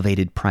at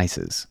elevated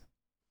prices.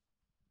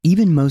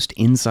 Even most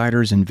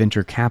insiders and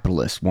venture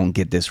capitalists won't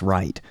get this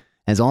right,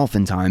 as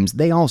oftentimes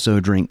they also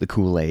drink the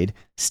Kool-Aid,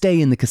 stay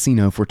in the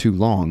casino for too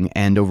long,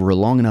 and over a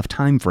long enough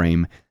time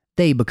frame,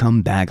 they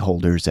become bag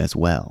holders as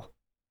well.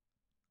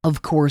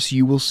 Of course,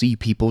 you will see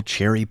people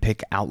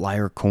cherry-pick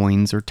outlier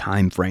coins or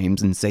time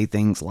frames and say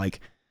things like,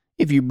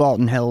 if you bought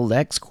and held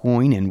X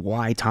coin in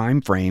Y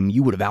time frame,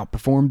 you would have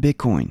outperformed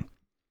Bitcoin.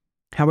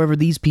 However,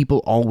 these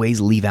people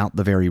always leave out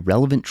the very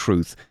relevant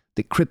truth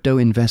that crypto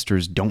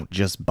investors don't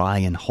just buy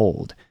and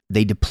hold.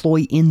 They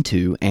deploy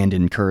into and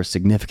incur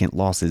significant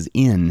losses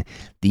in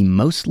the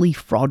mostly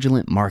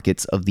fraudulent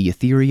markets of the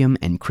Ethereum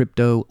and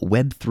crypto,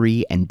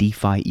 Web3, and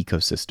DeFi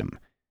ecosystem.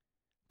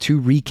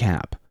 To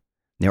recap,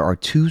 there are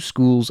 2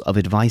 schools of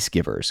advice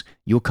givers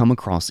you'll come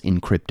across in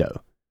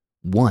crypto.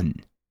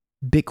 1.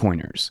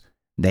 Bitcoiners.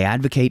 They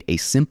advocate a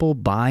simple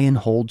buy and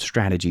hold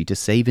strategy to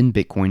save in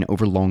Bitcoin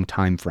over long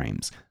time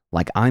frames,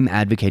 like I'm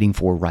advocating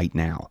for right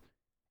now.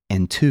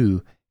 And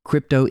 2.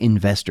 Crypto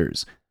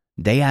investors.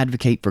 They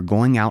advocate for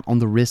going out on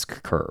the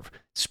risk curve,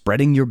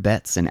 spreading your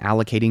bets and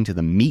allocating to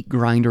the meat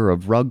grinder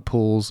of rug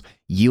pulls,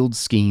 yield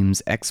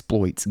schemes,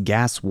 exploits,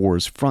 gas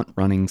wars,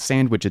 front-running,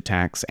 sandwich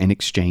attacks, and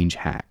exchange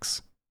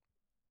hacks.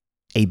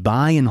 A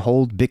buy and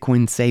hold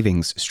Bitcoin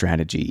savings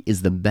strategy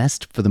is the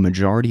best for the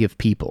majority of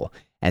people,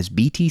 as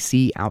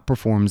BTC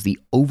outperforms the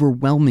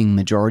overwhelming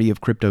majority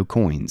of crypto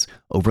coins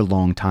over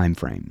long time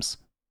frames.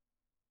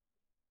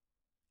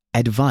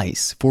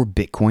 Advice for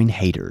Bitcoin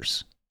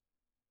haters.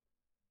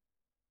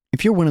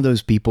 If you're one of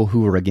those people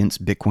who are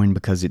against Bitcoin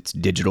because it's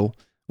digital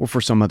or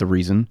for some other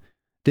reason,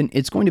 then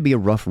it's going to be a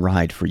rough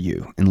ride for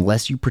you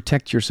unless you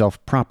protect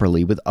yourself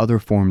properly with other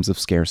forms of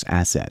scarce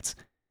assets.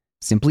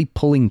 Simply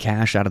pulling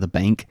cash out of the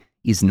bank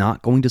is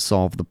not going to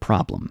solve the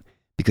problem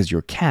because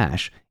your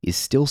cash is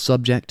still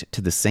subject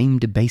to the same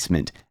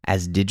debasement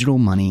as digital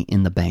money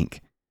in the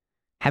bank.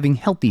 Having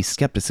healthy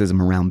skepticism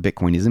around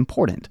Bitcoin is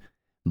important,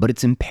 but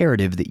it's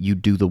imperative that you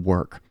do the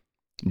work.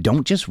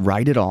 Don't just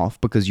write it off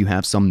because you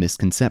have some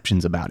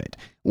misconceptions about it,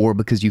 or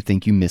because you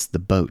think you missed the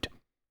boat.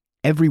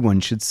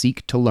 Everyone should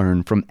seek to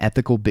learn from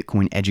ethical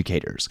Bitcoin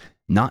educators,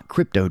 not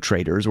crypto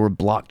traders or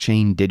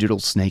blockchain digital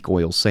snake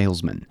oil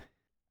salesmen.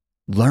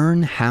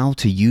 Learn how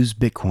to use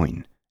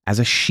Bitcoin as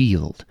a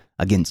shield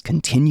against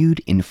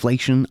continued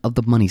inflation of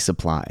the money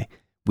supply,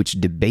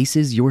 which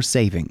debases your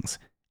savings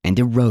and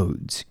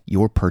erodes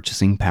your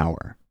purchasing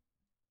power.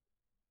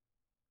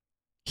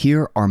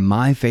 Here are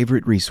my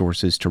favorite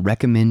resources to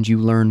recommend you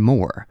learn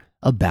more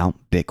about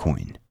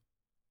Bitcoin.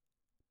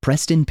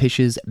 Preston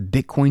Pysh's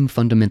Bitcoin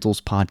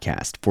Fundamentals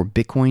podcast for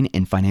Bitcoin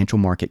and financial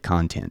market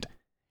content.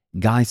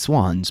 Guy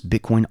Swan's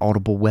Bitcoin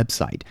Audible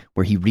website,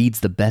 where he reads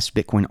the best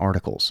Bitcoin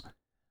articles.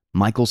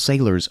 Michael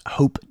Saylor's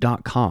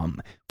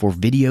Hope.com for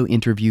video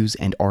interviews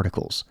and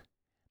articles.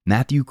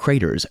 Matthew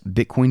Crater's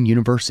Bitcoin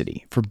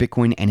University for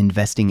Bitcoin and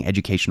investing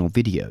educational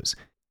videos.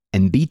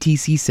 And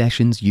BTC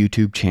Sessions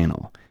YouTube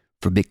channel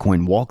for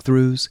Bitcoin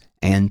walkthroughs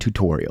and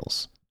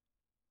tutorials.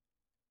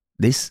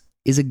 This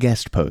is a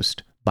guest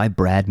post by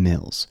Brad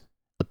Mills.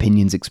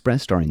 Opinions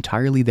expressed are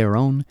entirely their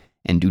own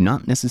and do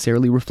not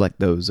necessarily reflect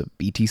those of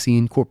BTC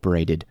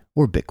Incorporated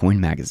or Bitcoin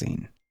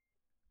Magazine.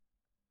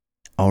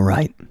 All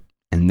right,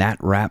 and that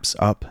wraps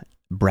up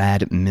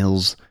Brad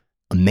Mills'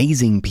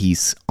 amazing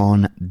piece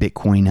on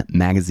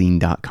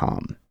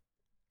BitcoinMagazine.com.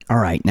 All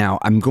right, now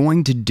I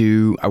want to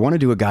do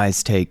a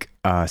guy's take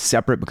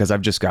separate because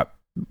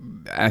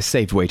I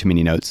saved way too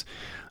many notes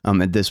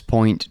at this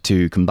point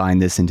to combine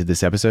this into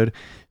this episode.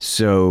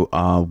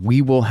 So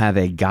we will have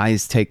a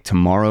guy's take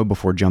tomorrow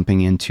before jumping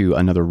into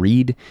another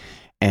read.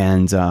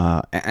 And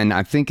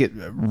I think it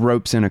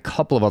ropes in a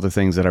couple of other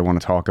things that I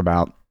want to talk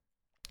about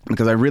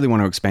because I really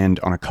want to expand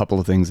on a couple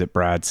of things that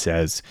Brad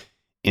says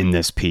in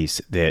this piece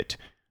that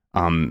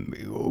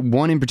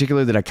one in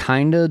particular that I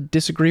kind of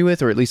disagree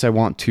with, or at least I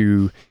want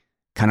to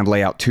kind of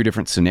lay out 2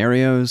 different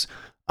scenarios.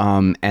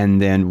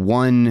 And then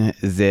one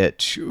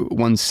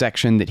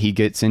section that he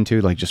gets into,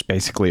 like just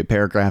basically a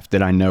paragraph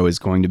that I know is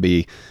going to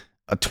be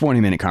a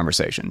 20-minute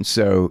conversation.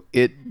 So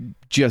it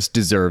just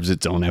deserves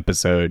its own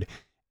episode.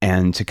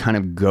 And to kind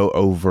of go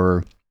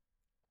over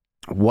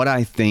what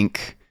I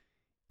think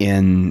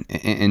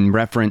in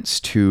reference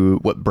to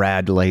what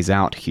Brad lays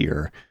out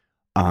here,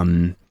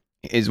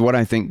 is what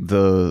I think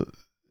the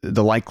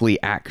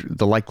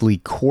likely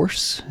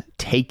course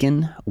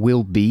taken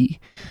will be.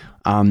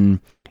 And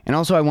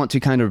also I want to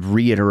kind of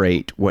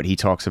reiterate what he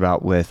talks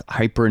about with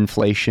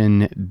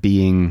hyperinflation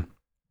being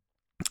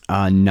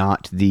at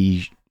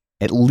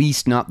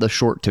least not the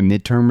short to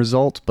midterm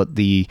result, but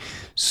the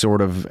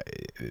sort of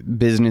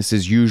business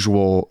as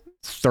usual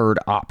third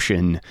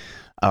option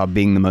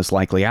being the most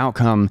likely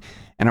outcome.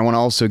 And I want to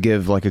also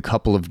give like a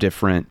couple of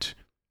different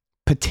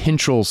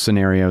potential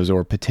scenarios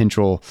or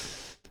potential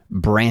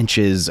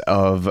branches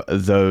of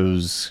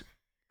those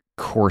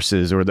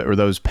courses or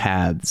those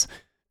paths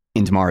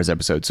in tomorrow's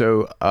episode.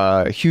 So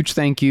huge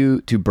thank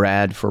you to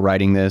Brad for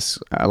writing this.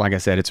 Like I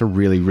said, it's a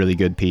really, really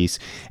good piece.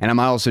 And I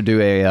might also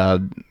do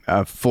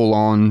a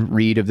full-on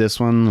read of this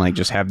one, like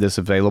just have this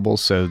available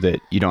so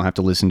that you don't have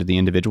to listen to the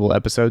individual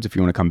episodes if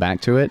you want to come back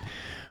to it.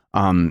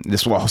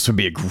 This will also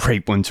be a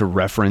great one to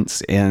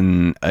reference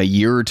in a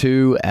year or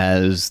two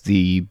as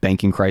the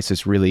banking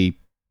crisis really,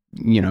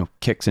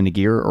 kicks into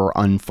gear or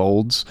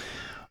unfolds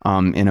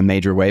in a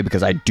major way,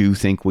 because I do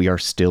think we are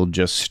still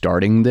just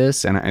starting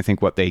this, and I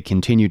think what they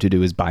continue to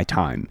do is buy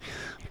time.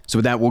 So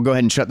with that, we'll go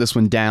ahead and shut this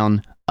one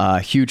down.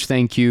 Huge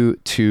thank you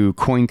to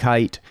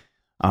CoinKite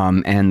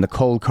and the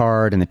Cold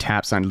Card and the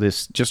TapSign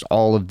list, just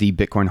all of the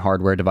Bitcoin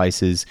hardware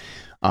devices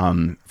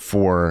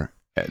for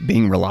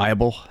being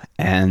reliable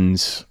and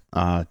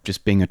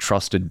just being a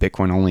trusted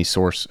Bitcoin-only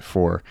source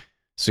for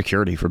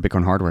security for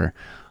Bitcoin hardware.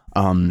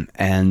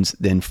 And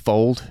then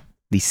Fold,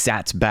 the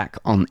Sats back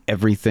on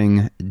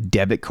everything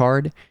debit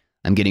card.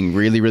 I'm getting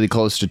really, really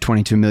close to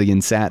 22 million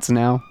Sats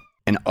now.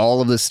 And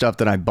all of the stuff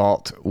that I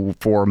bought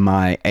for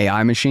my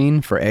AI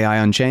machine, for AI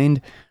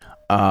Unchained,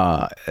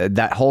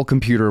 that whole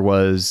computer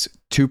was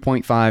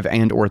 2.5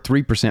 and or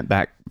 3%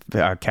 back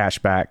cash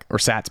back or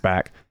Sats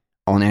back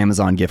on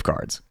Amazon gift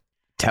cards.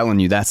 Telling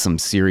you, that's some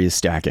serious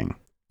stacking.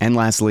 And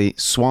lastly,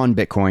 Swan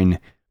Bitcoin,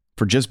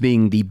 for just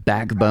being the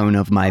backbone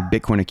of my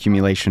Bitcoin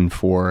accumulation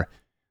for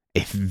a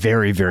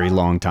very, very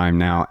long time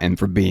now, and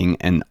for being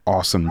an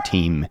awesome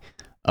team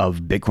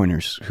of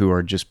Bitcoiners who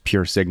are just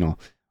pure signal.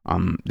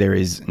 There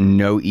is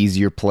no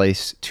easier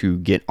place to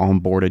get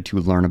onboarded to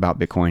learn about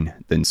Bitcoin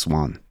than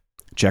Swan.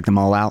 Check them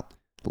all out.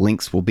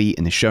 Links will be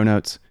in the show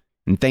notes.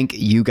 And thank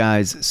you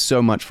guys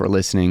so much for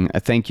listening. A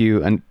thank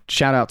you and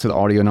shout out to the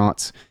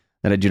Audionauts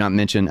that I do not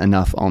mention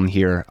enough on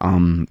here.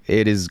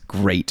 It is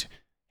great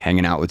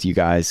hanging out with you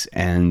guys,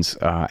 and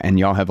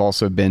y'all have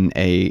also been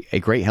a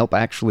great help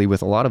actually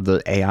with a lot of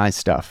the AI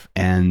stuff,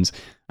 and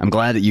I'm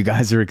glad that you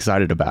guys are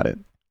excited about it.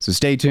 So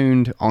stay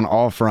tuned on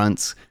all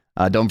fronts.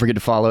 Don't forget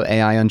to follow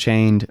AI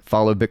Unchained,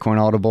 follow Bitcoin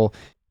Audible,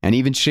 and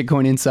even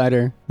Shitcoin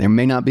Insider. There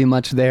may not be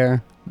much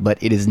there,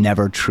 but it is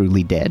never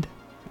truly dead.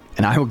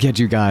 And I will get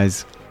you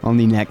guys on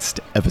the next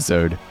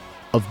episode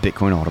of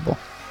Bitcoin Audible.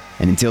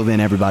 And until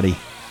then, everybody,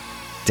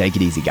 take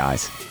it easy,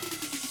 guys.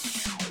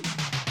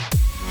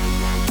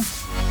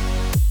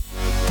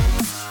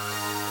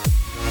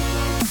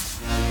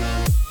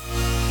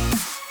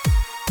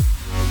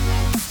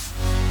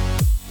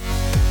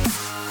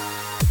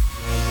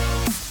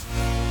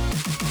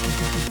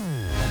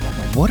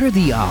 What are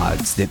the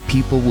odds that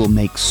people will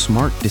make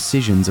smart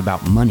decisions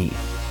about money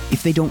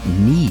if they don't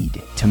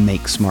need to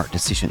make smart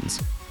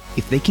decisions?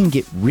 If they can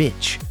get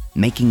rich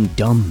making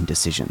dumb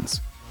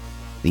decisions?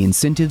 The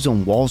incentives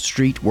on Wall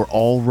Street were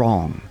all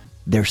wrong.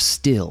 They're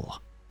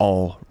still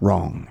all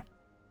wrong.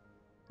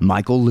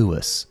 Michael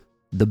Lewis,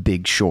 The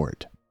Big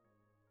Short.